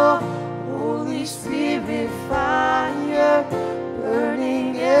revival, Holy Spirit fire,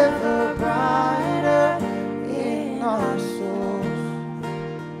 burning ever brighter in our souls.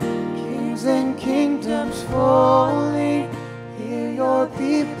 Kings and kingdoms falling, hear your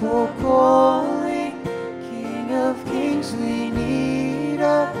people calling.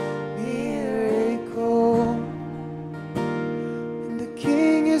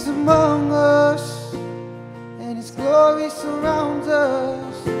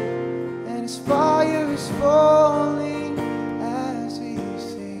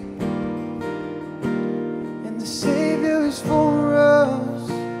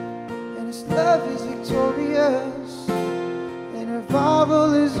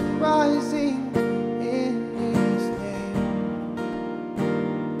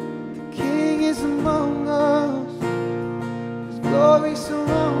 glory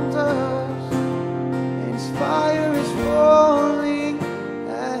surrounds us, and His fire is falling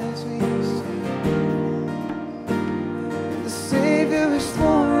as we sing. The Savior is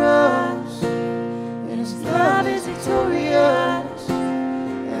for us, and His love is victorious,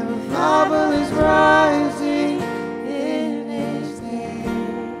 and revival is rising in His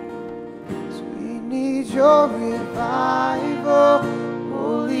name. So we need your revival,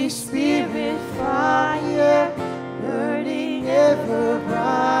 Holy Spirit fire, burning ever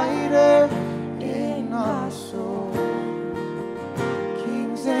brighter in our soul.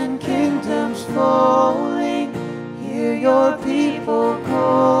 Kings and kingdoms falling, hear your people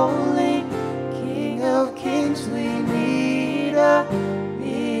calling. King of kings, we need a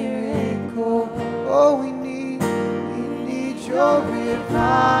miracle. Oh, we need your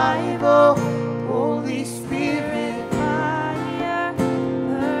revival, Holy Spirit fire,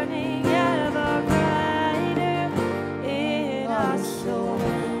 burning ever brighter in our soul.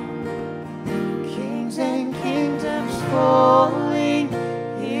 Kings and kingdoms falling,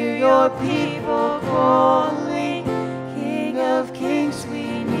 hear your people calling. King of kings,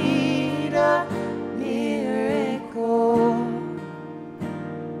 we need a miracle.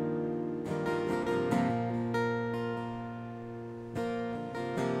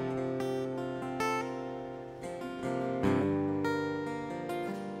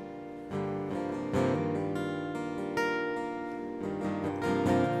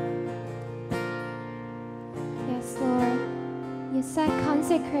 Yes, Lord. You said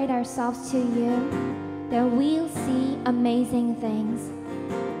consecrate ourselves to you, then we'll see amazing things.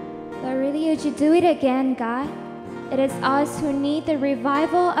 But really, would you do it again, God? It is us who need the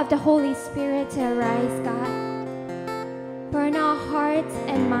revival of the Holy Spirit to arise, God. Burn our hearts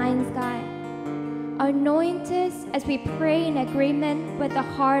and minds, God. Anoint us as we pray in agreement with the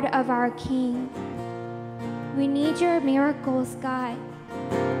heart of our King. We need your miracles, God.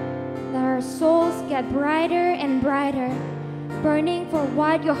 Let our souls get brighter and brighter, burning for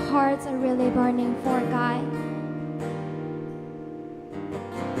what your hearts are really burning for, God.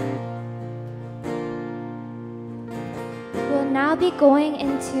 We'll now be going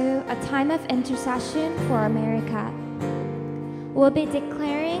into a time of intercession for America. We'll be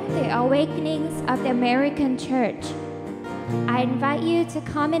declaring the awakenings of the American church. I invite you to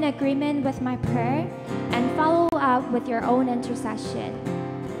come in agreement with my prayer and follow up with your own intercession.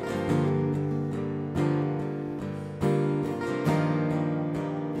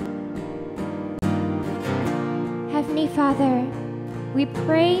 Heavenly Father, we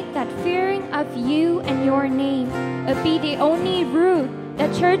pray that fearing of you and your name will be the only root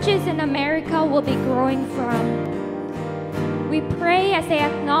that churches in America will be growing from. We pray as they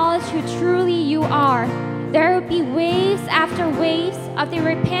acknowledge who truly you are, there will be waves after waves of the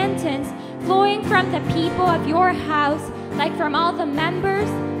repentance flowing from the people of your house, like from all the members,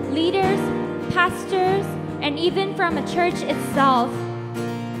 leaders, pastors, and even from the church itself.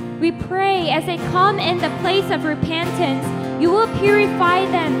 We pray as they come in the place of repentance, you will purify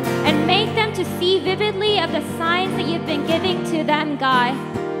them and make them to see vividly of the signs that you've been giving to them, God.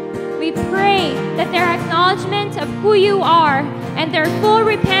 We pray that their acknowledgement of who you are and their full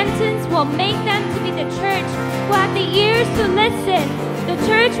repentance will make them to be the church who have the ears to listen, the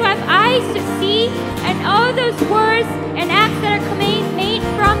church who have eyes to see, and all those words and acts that are made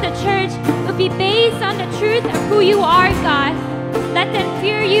from the church will be based on the truth of who you are, God. Let them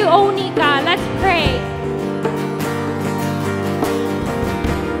fear you only, God. Let's pray.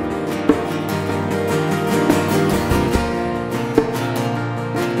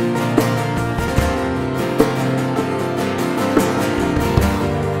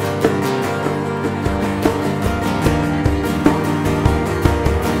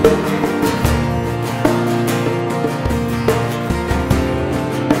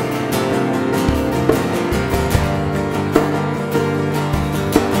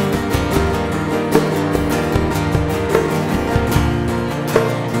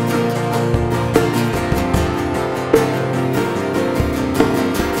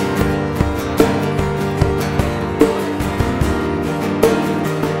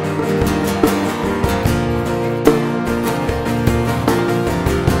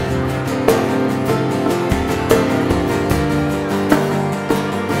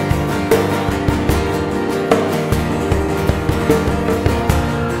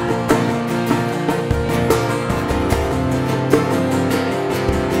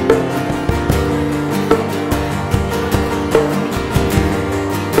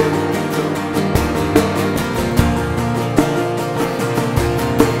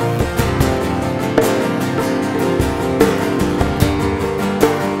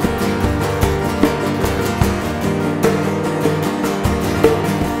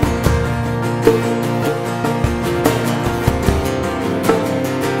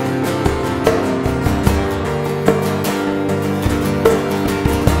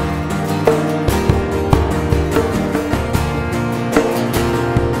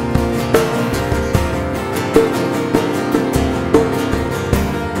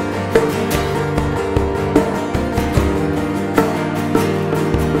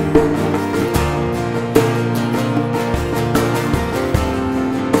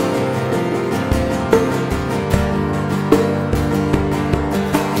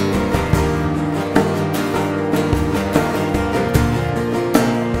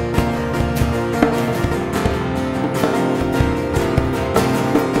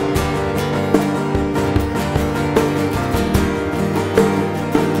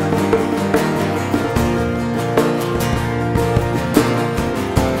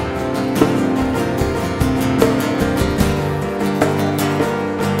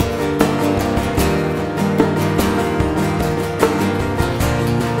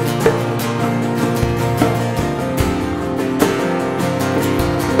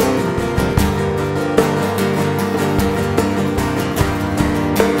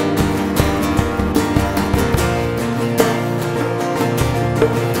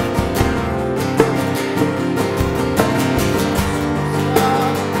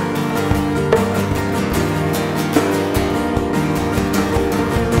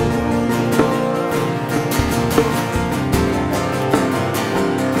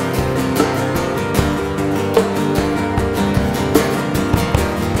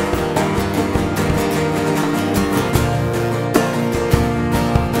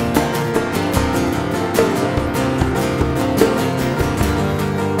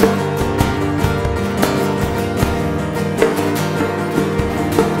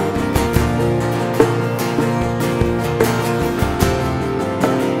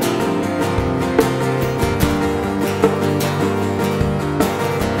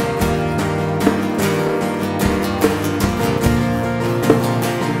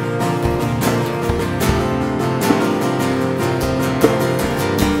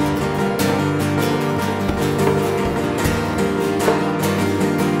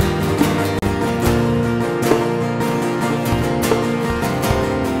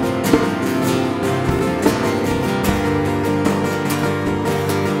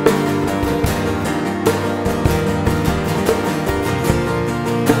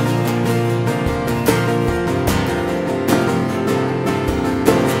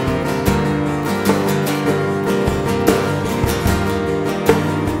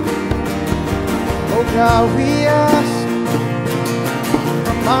 God, we ask,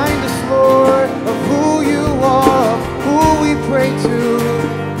 remind us, Lord, of who you are, who we pray to,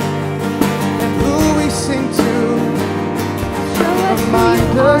 and who we sing to.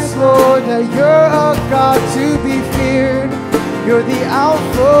 Remind us, Lord, that you're a God to be feared. You're the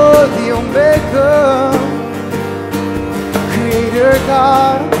Alpha, the Omega, Creator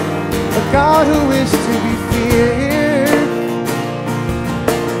God, a God who is to be feared.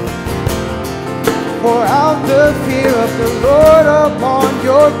 Pour out the fear of the Lord upon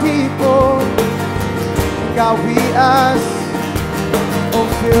your people. God, we ask, oh,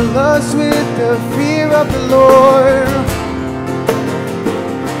 fill us with the fear of the Lord.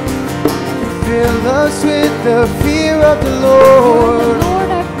 Fill us with the fear of the Lord. The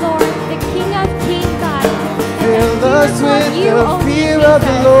Lord of Lords, the King of Kings, God. Fill us with the fear of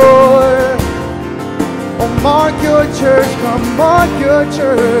the Lord. Oh, mark your church, come mark your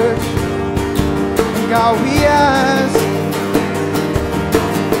church. God, we ask,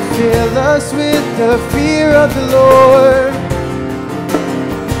 fill us with the fear of the Lord.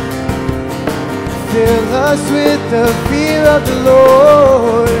 Fill us with the fear of the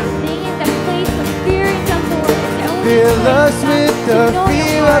Lord. Stay in the place of fearing the Lord. Fill us with the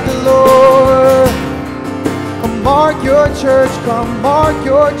fear of the Lord. Come mark your church, come mark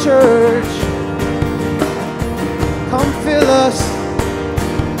your church. Come fill us.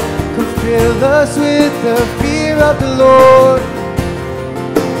 Fill us with the fear of the Lord.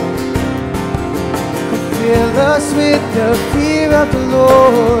 Fill us with the fear of the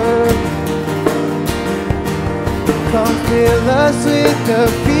Lord. Come fill us with the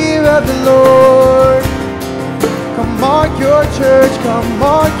fear of the Lord. Come mark your church, come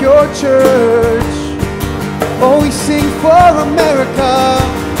mark your church. Oh, we sing for America.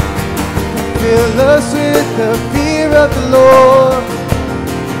 Fill us with the fear of the Lord.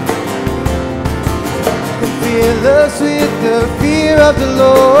 Fill us with the fear of the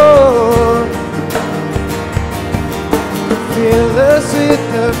Lord. Fill us with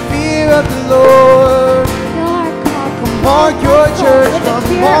the fear of the Lord. Come mark your church, come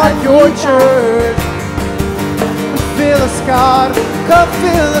mark your church. Fill us, God, come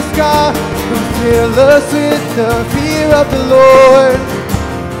fill us, God. Come fill us with the fear of the Lord.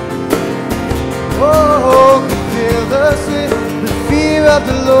 Oh, come fill us with the fear of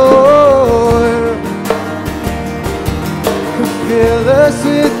the Lord. Fill us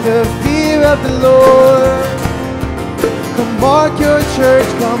with the fear of the Lord. Come mark your church,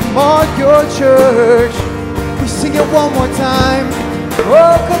 come on, your church. We sing it one more time.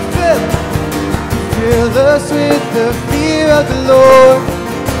 Oh, come fill us with the fear of the Lord.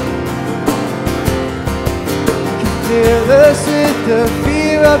 Fill us with the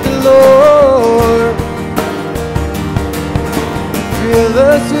fear of the Lord. Fill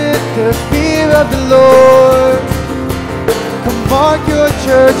us with the fear of the Lord. Come on, your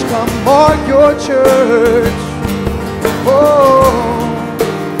church. Come on, your church. Oh.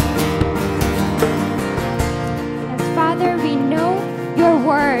 As Father, we know your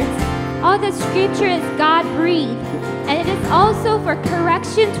words. All the scripture is God-breathed, and it is also for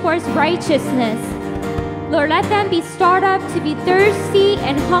correction towards righteousness. Lord, let them be stirred up to be thirsty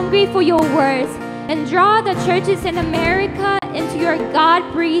and hungry for your words, and draw the churches in America into your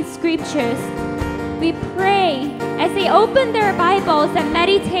God-breathed scriptures. We pray as they open their Bibles and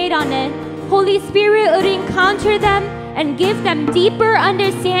meditate on it, Holy Spirit would encounter them and give them deeper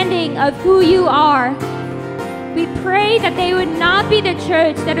understanding of who you are. We pray that they would not be the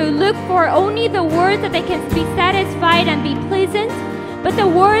church that would look for only the words that they can be satisfied and be pleasant, but the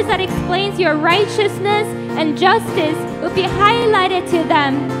words that explains your righteousness and justice would be highlighted to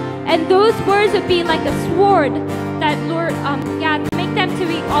them. And those words would be like a sword that, Lord, to make them to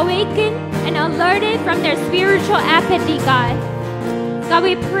be awakened and alerted from their spiritual apathy, God. God,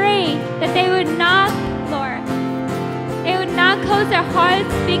 we pray that they would not, Lord, they would not close their hearts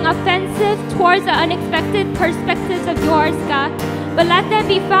being offensive towards the unexpected perspectives of yours, God. But let them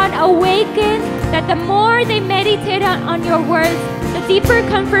be found awakened, that the more they meditate on your words, the deeper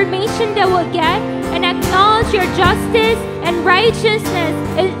confirmation they will get, and acknowledge your justice and righteousness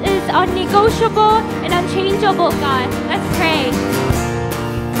is unnegotiable and unchangeable, God. Let's pray.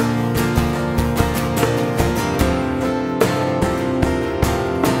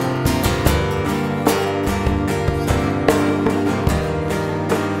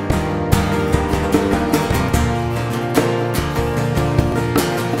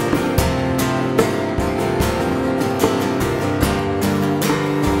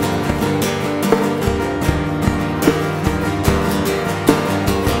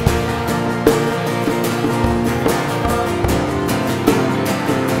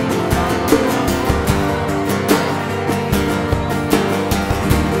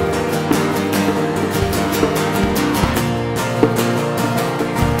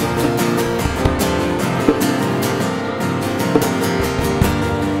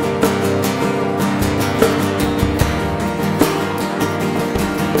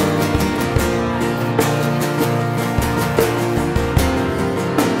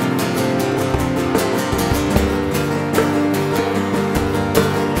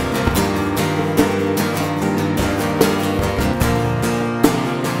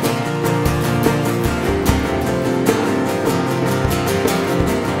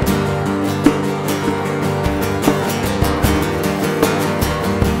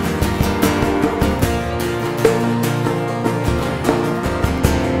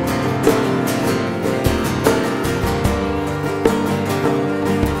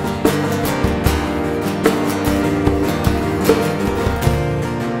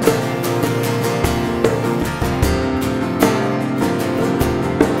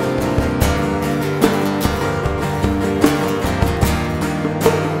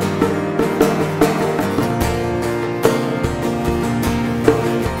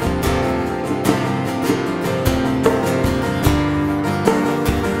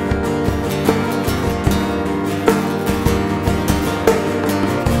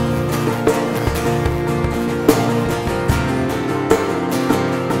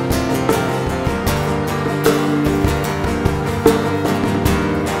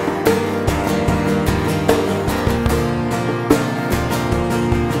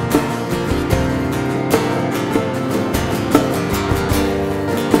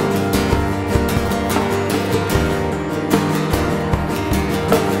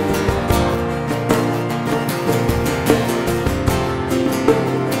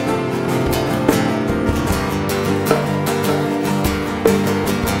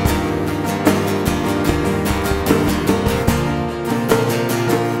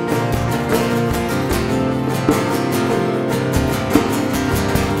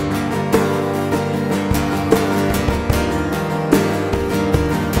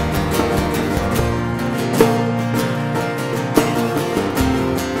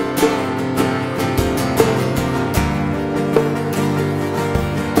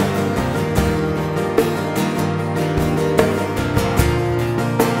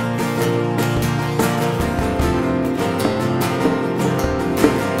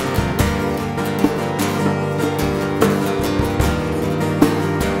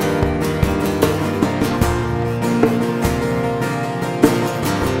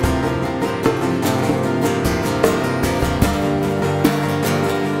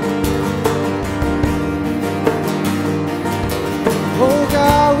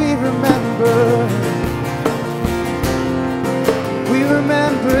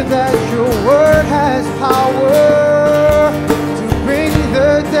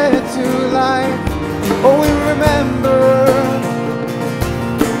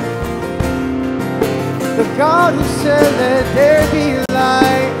 God who said, let there be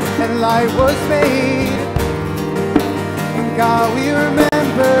light, and light was made. And God, we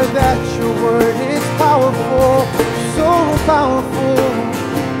remember that your word is powerful, so powerful.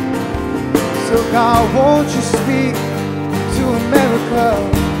 So God, won't you speak to America?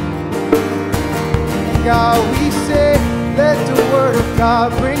 And God, we say, let the word of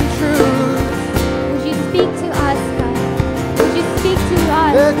God bring truth. Would you speak to us, God? Would you speak to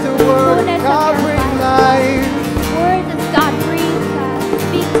us? Let the word of God bring life. Word of God bring, God.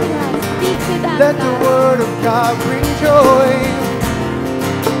 Speak to us. Speak to them, Let God. the word of God bring joy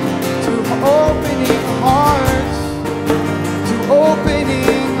to opening hearts, to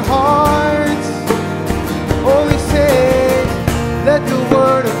opening hearts. Oh, we say, let the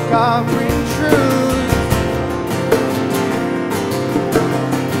word of God bring truth.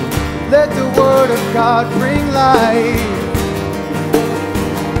 Let the word of God bring life.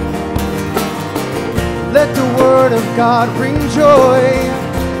 Let the word of God bring joy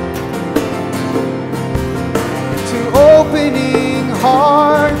to opening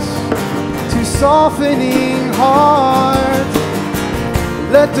hearts, to softening hearts.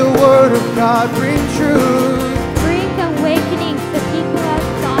 Let the word of God bring truth. Bring awakening to the people of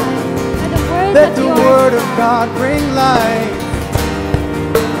God. Let the word of God bring life.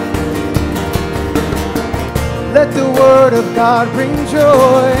 Let the word of God bring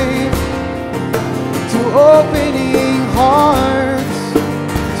joy to opening hearts,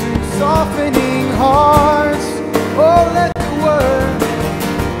 to softening hearts. Oh, let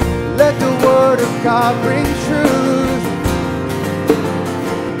the word of God bring truth.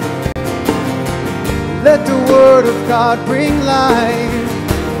 Let the word of God bring life.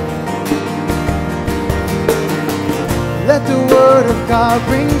 Let the word of God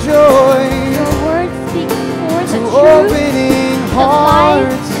bring joy. Your word speaks for the to truth, opening the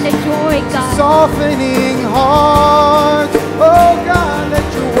hearts, life, and the joy, God. softening hearts. Oh God, let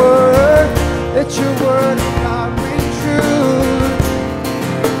your word of God bring truth.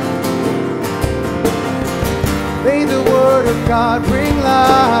 May the word of God bring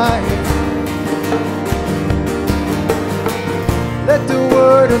life. Let the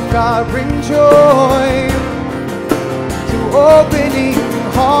word of God bring joy to opening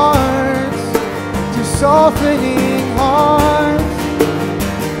hearts, to softening hearts.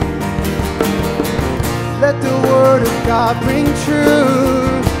 Let the word of God bring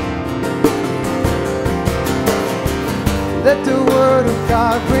truth. Let the word of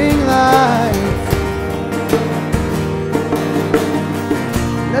God bring life.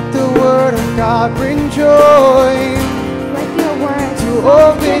 Let the word of God bring joy. Let your word to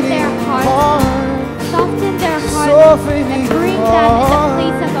soften opening their hearts, hearts, soften their hearts, softening and bring them in the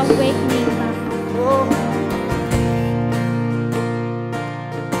place of awakening, God. Oh.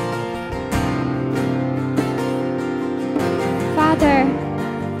 Father,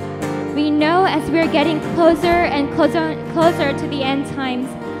 we know as we're getting closer and closer to the end times,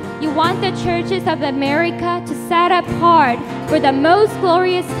 you want the churches of America to set apart for the most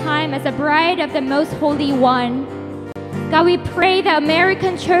glorious time as a bride of the most holy one. God, we pray that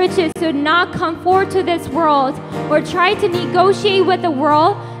American churches should not conform to this world or try to negotiate with the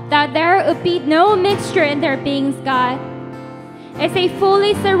world, that there would be no mixture in their beings, God. As they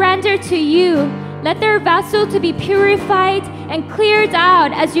fully surrender to you, let their vessel to be purified and cleared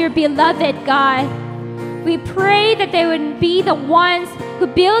out as your beloved, God. We pray that they would be the ones who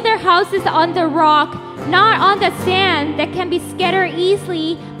build their houses on the rock, not on the sand that can be scattered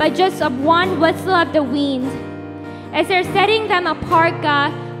easily by just one whistle of the wind. As they're setting them apart,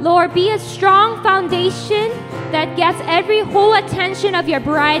 God, Lord, be a strong foundation that gets every whole attention of your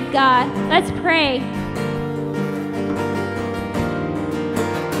bride, God. Let's pray.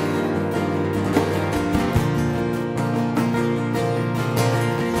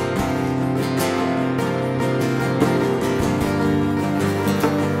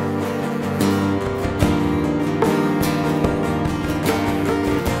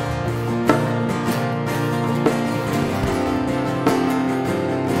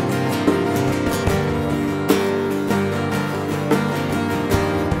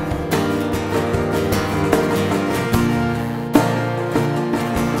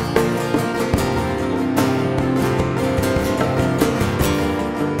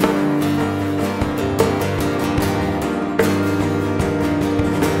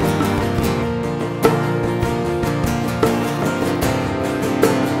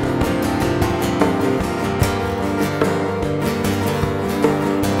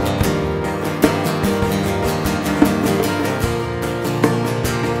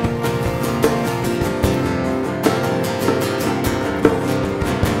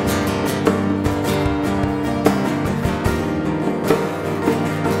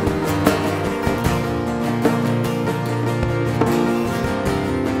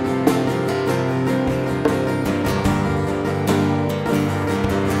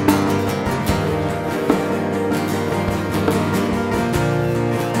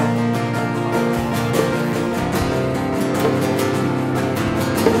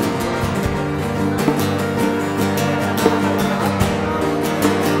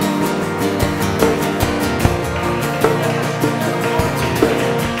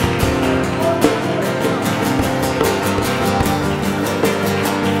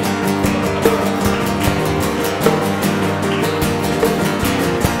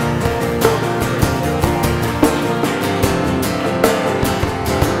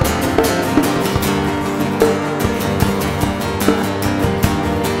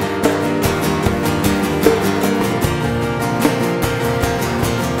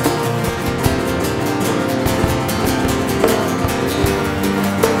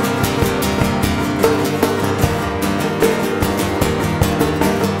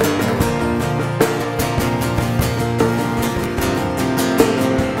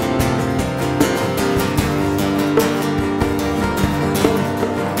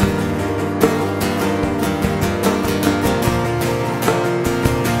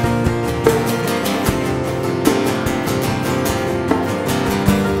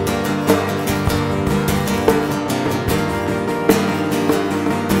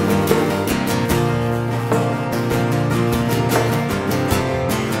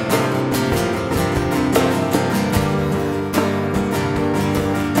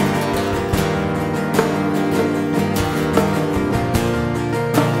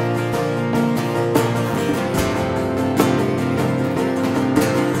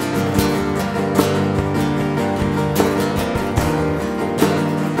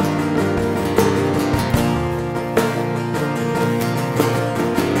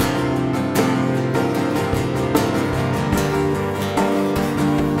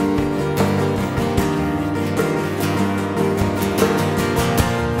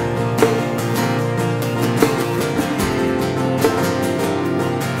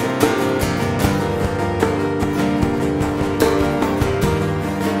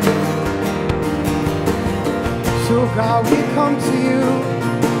 God, we come to you,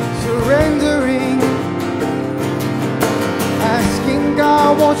 surrendering, asking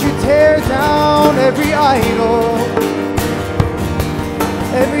God, won't you tear down every idol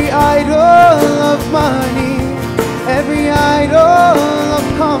of money, every idol of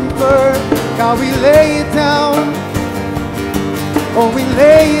comfort. God, we lay it down, oh, we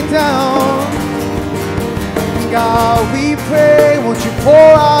lay it down. God, we pray, won't you pour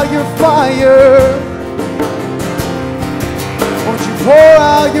out your fire? Won't you pour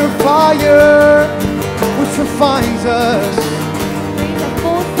out your fire, which refines us?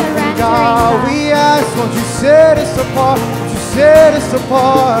 God, we ask, won't you set us apart? Won't you set us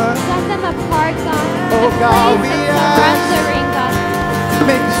apart? Set them apart, God. Oh God, we ask,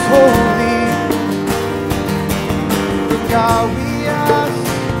 make us holy. God, we ask,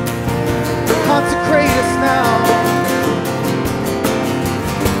 consecrate us now.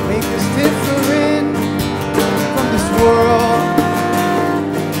 Make us different from this world.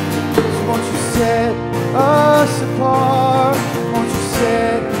 So won't you set us apart? Won't you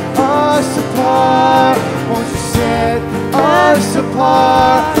set us apart? Won't you set us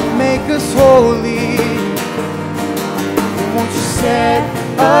apart? Make us holy. Won't you set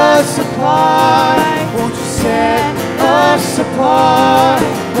us apart? Won't you set us apart?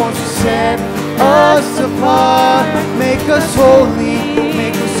 Won't you set us apart? Make us holy.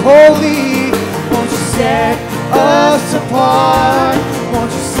 Make us holy. Won't you set us apart?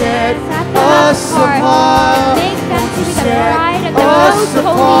 Won't you set us apart? Make them to be the Set bride of the us most holy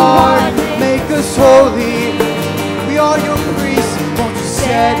apart. one. Make us holy. We are your priests. Won't you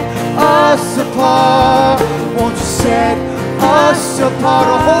set us apart? Won't you set us apart?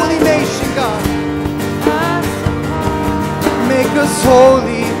 A holy nation, God. Make us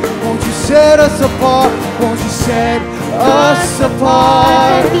holy. Won't you set us apart? Won't you set us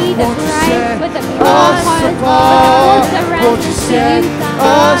apart? Won't you set us apart? Won't you set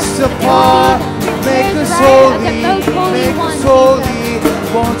us apart? Make us holy. Make us holy.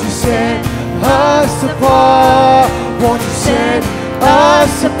 Won't you set us apart? Won't you set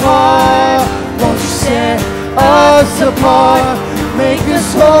us apart? Won't you set us apart? Make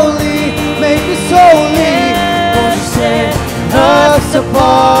us holy. Make us holy. Won't you set us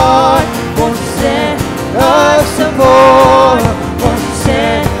apart? Won't you set us apart? Won't you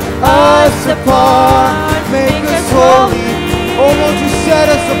set us apart? Make us holy. Oh, won't you set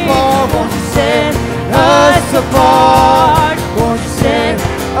us apart? Won't you set us apart? Won't you set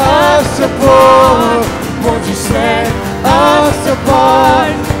us apart? Won't you set us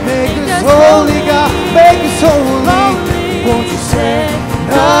apart? Make us holy, God. Make us holy. Won't you set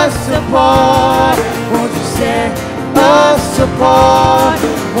us apart? Won't you set us apart?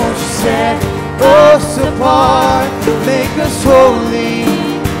 Won't you set us apart? Make us holy.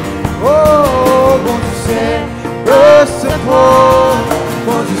 Oh, won't you set us apart?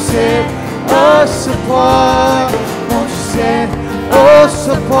 Won't you set us apart? Won't you set us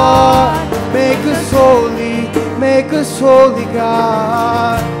apart? Make us holy. Make us holy,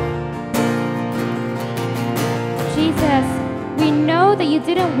 God. Jesus, we know that you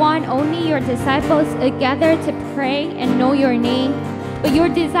didn't want only your disciples together to pray and know your name, but your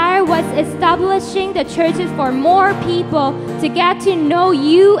desire was establishing the churches for more people to get to know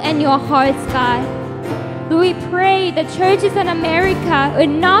you and your hearts, God. We pray the churches in America would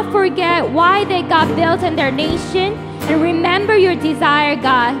not forget why they got built in their nation and remember your desire,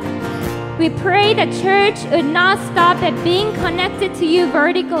 God. We pray the church would not stop at being connected to you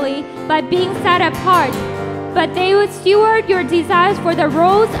vertically by being set apart, but they would steward your desires for the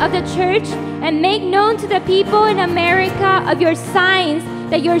roles of the church and make known to the people in America of your signs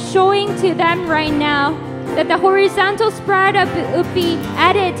that you're showing to them right now. That the horizontal spread would be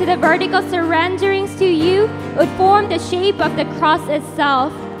added to the vertical surrenderings to you would form the shape of the cross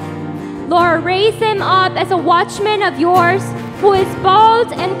itself. Lord, raise them up as a watchman of yours who is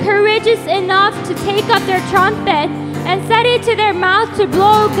bold and courageous enough to take up their trumpet and set it to their mouth to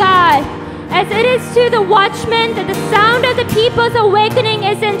blow, God. As it is to the watchmen that the sound of the people's awakening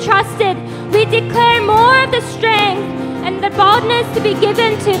is entrusted, we declare more of the strength and the boldness to be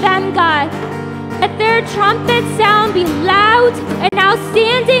given to them, God. Let their trumpet sound be loud and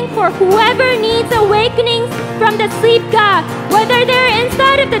outstanding for whoever needs awakenings from the sleep, God. Whether they're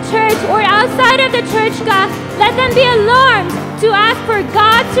inside of the church or outside of the church, God, let them be alarmed to ask for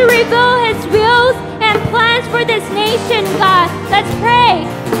God to reveal His wills and plans for this nation, God. Let's pray.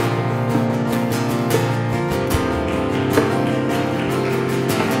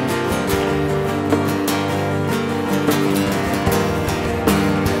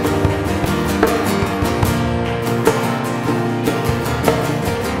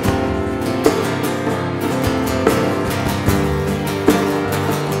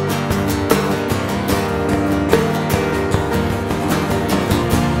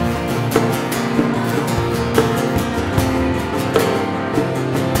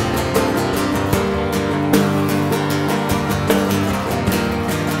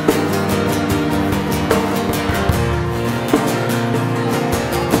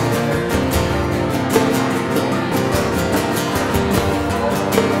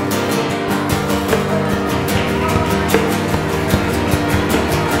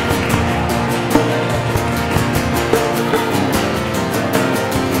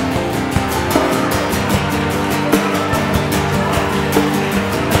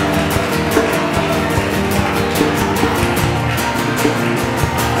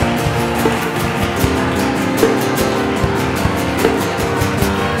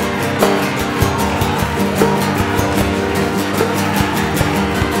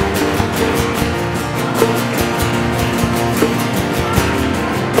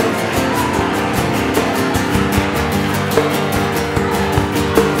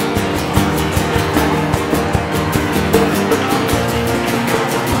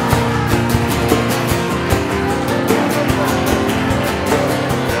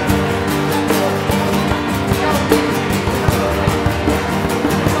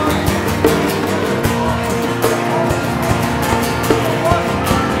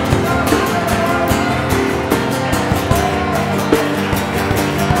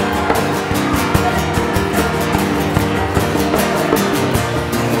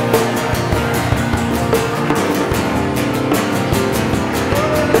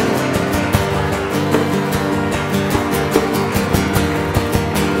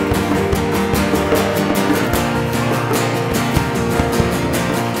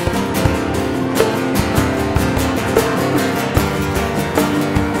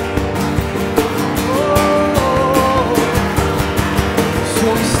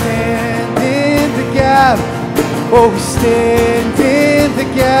 we stand in the gap. Oh, we stand in the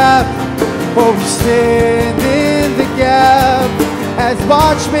gap. Oh, we stand in the gap as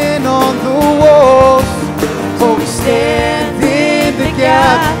watchmen on the walls. Oh, we stand in the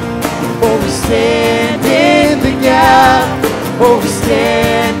gap. Oh, we stand in the gap. Oh, we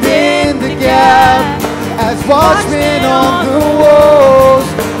stand in the gap as watchmen on the walls.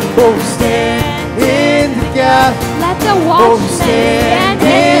 Oh, we stand in the gap. Let the watchmen stand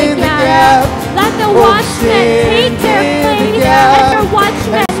in the gap. Let the watchmen take their place as their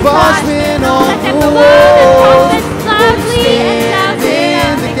watchmen. Watchmen on Let them the blow the walls. trumpets loudly and loudly.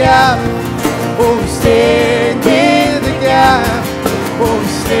 In the gap. Oh, we stand in the gap. Oh, we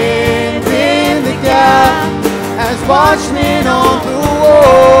stand in the gap as watchmen on the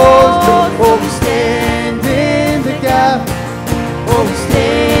walls. Oh, we stand in the gap. Oh, we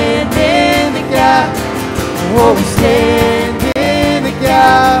stand in the gap. Oh, we stand in the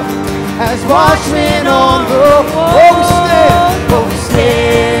gap as watchmen on the walls. Oh, we stand. Oh, we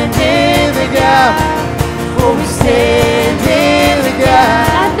stand in the gap. Oh, we stand in the gap.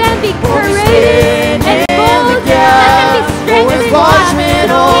 Let them be courageous and bold. Let them be strengthened, God.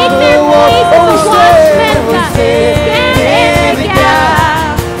 Take their place as a watchman, God. Stand in the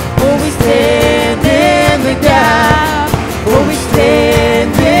gap. Oh, we stand in the gap. Oh, we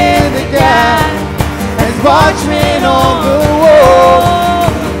stand in the gap as watchmen on the wall.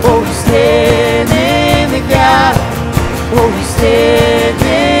 Oh, we stand in the gap. Oh, we stand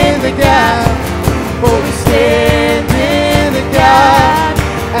in the gap. Oh, we stand in the gap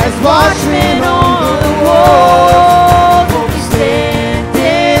as watchmen on the wall. Oh, we stand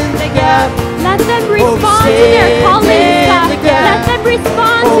in the gap. Let them respond to their callings, God. Let them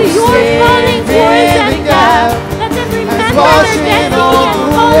respond to your calling towards them, God. Let them remember their destiny and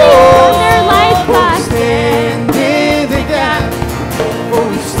calling on their life, God. Oh, we stand in the gap. Oh,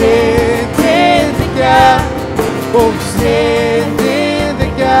 we stand in the gap. Oh, we stand in the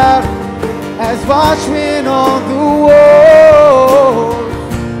gap as watchmen on the wall.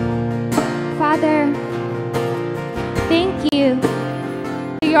 Father, thank you.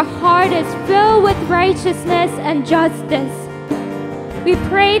 Your heart is filled with righteousness and justice. We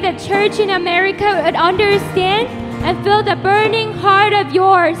pray the church in America would understand and feel the burning heart of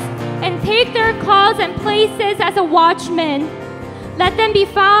yours and take their calls and places as a watchman. Let them be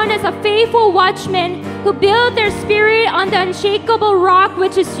found as a faithful watchman who build their spirit on the unshakable rock,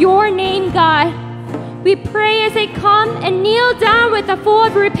 which is your name, God. We pray as they come and kneel down with a full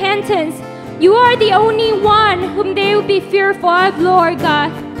of repentance. You are the only one whom they will be fearful of, Lord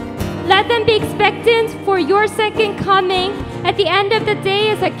God. Let them be expectant for your second coming at the end of the day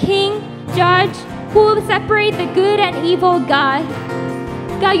as a king, judge, who will separate the good and evil, God.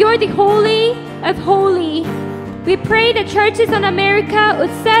 God, you're the holy of holy. We pray the churches in America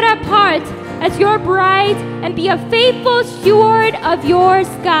would set apart as your bride and be a faithful steward of yours,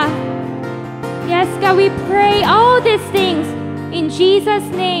 God. Yes, God, we pray all these things in Jesus'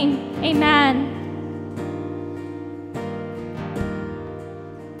 name. Amen.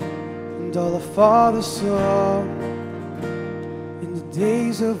 And all the fathers saw in the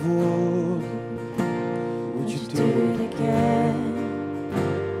days of old, would you do it again?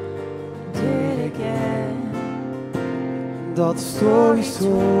 Do it again. And all the stories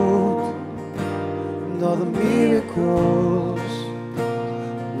told, and all the miracles,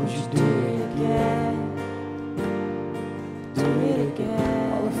 would you do it again? Do it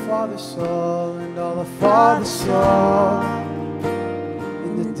again. All the fathers saw, and all the fathers saw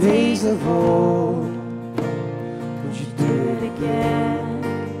in the days of old, would you do it again?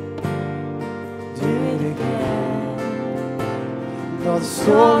 Do it again. And all the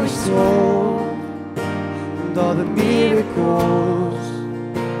stories told, and all the miracles,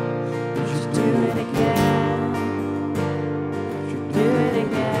 would you do it again? Would you do it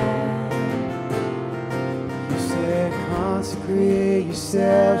again? You said, consecrate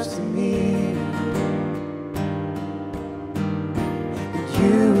yourselves to me, and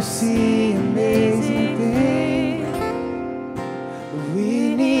you will see amazing things. We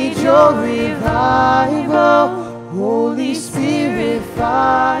need your revival, Holy Spirit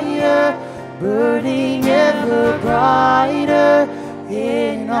fire, burning ever brighter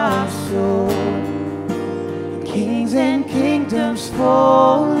in our soul. Kings and kingdoms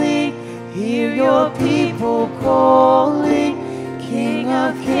falling, hear your people calling. King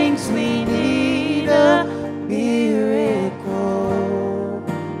of kings, we need a miracle.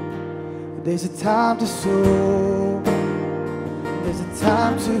 There's a time to sow, there's a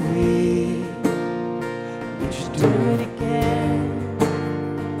time to reap. Would you do it again?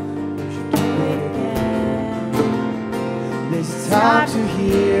 Would you do it again? There's a time to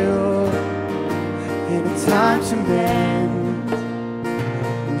heal and a time to mend.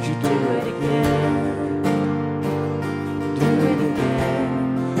 Would you do it again? Do it again.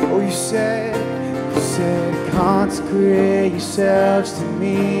 Oh, you said, consecrate yourselves to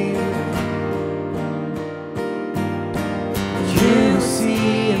me. You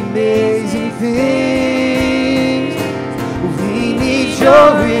see amazing things. We need your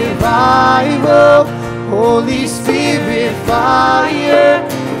revival, Holy Spirit fire,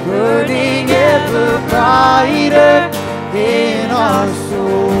 burning ever brighter in our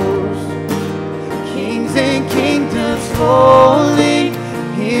souls. Kings and kingdoms falling,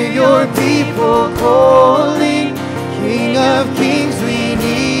 hear your people calling. King of kings, we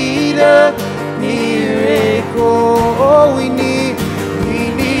need a miracle. Oh, we need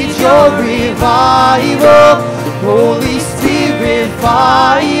your revival, Holy Spirit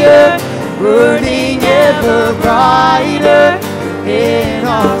fire, burning ever brighter in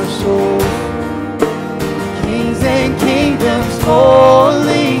our souls. Kings and kingdoms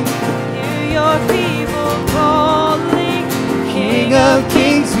falling, Hear your people calling. King of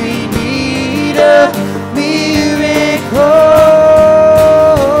kings, we need a miracle.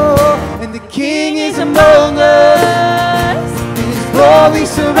 And the King is among us, and His glory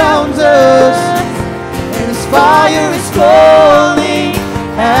surrounds us, and His fire is falling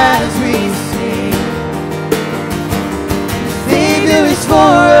as we sing. The Savior is for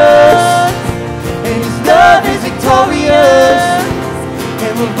us, and His love is victorious,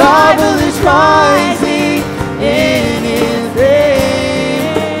 and revival is rising in His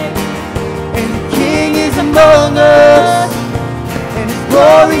name. And the King is among us, and His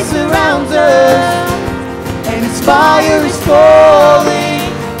glory surrounds us, and His fire is falling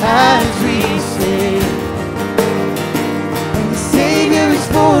as we sing. And the Savior is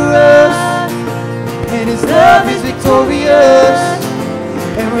for us, and His love is victorious,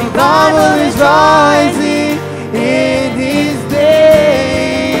 and revival is rising in His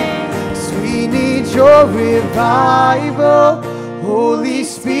name. So we need your revival, Holy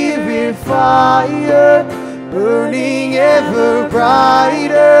Spirit fire, burning ever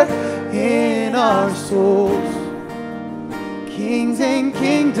brighter in our souls. Kings and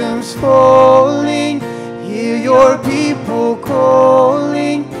kingdoms falling, hear your people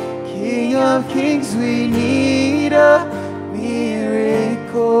calling. King of kings, we need a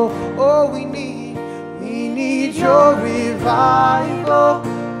miracle. Oh, we need your revival,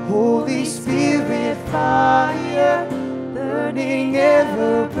 Holy Spirit fire, burning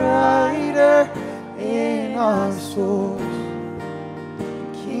ever brighter in our souls.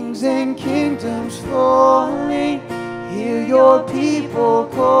 Kings and kingdoms falling, hear your people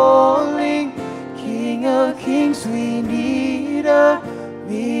calling. King of kings, we need a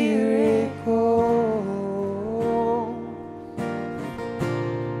miracle.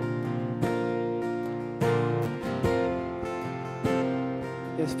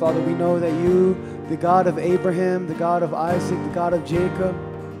 Yes, Father, we know that you, the God of Abraham, the God of Isaac, the God of Jacob,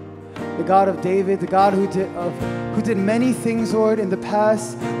 the God of David, the God who did many things, Lord, in the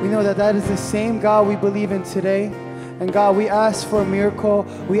past, we know that that is the same God we believe in today. And God, we ask for a miracle.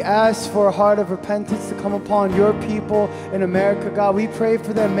 We ask for a heart of repentance to come upon your people in America. God, we pray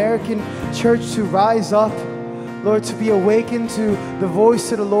for the American church to rise up, Lord, to be awakened to the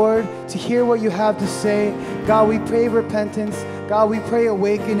voice of the Lord, to hear what you have to say. God, we pray repentance. God, we pray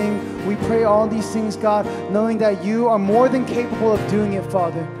awakening. We pray all these things, God, knowing that you are more than capable of doing it,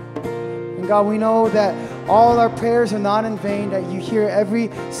 Father. And God, we know that all our prayers are not in vain, that you hear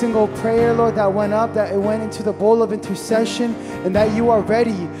every single prayer, Lord, that went up, that it went into the bowl of intercession, and that you are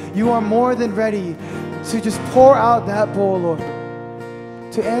ready. You are more than ready to just pour out that bowl, Lord,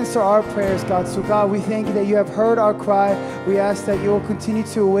 to answer our prayers, God. So God, we thank you that you have heard our cry. We ask that you will continue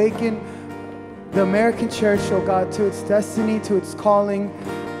to awaken the American church, oh God, to its destiny, to its calling.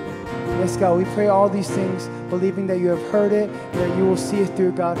 Yes, God, we pray all these things, believing that you have heard it and that you will see it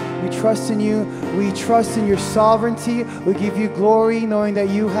through, God. We trust in you. We trust in your sovereignty. We give you glory, knowing that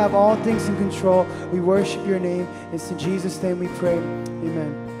you have all things in control. We worship your name. It's in Jesus' name we pray.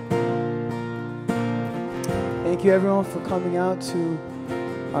 Amen. Thank you, everyone, for coming out to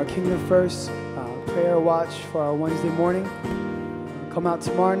our Kingdom First prayer watch for our Wednesday morning. Come out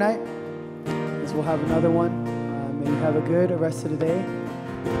tomorrow night, as we'll have another one. May you have a good rest of the day.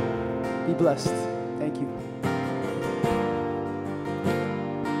 Be blessed. Thank you.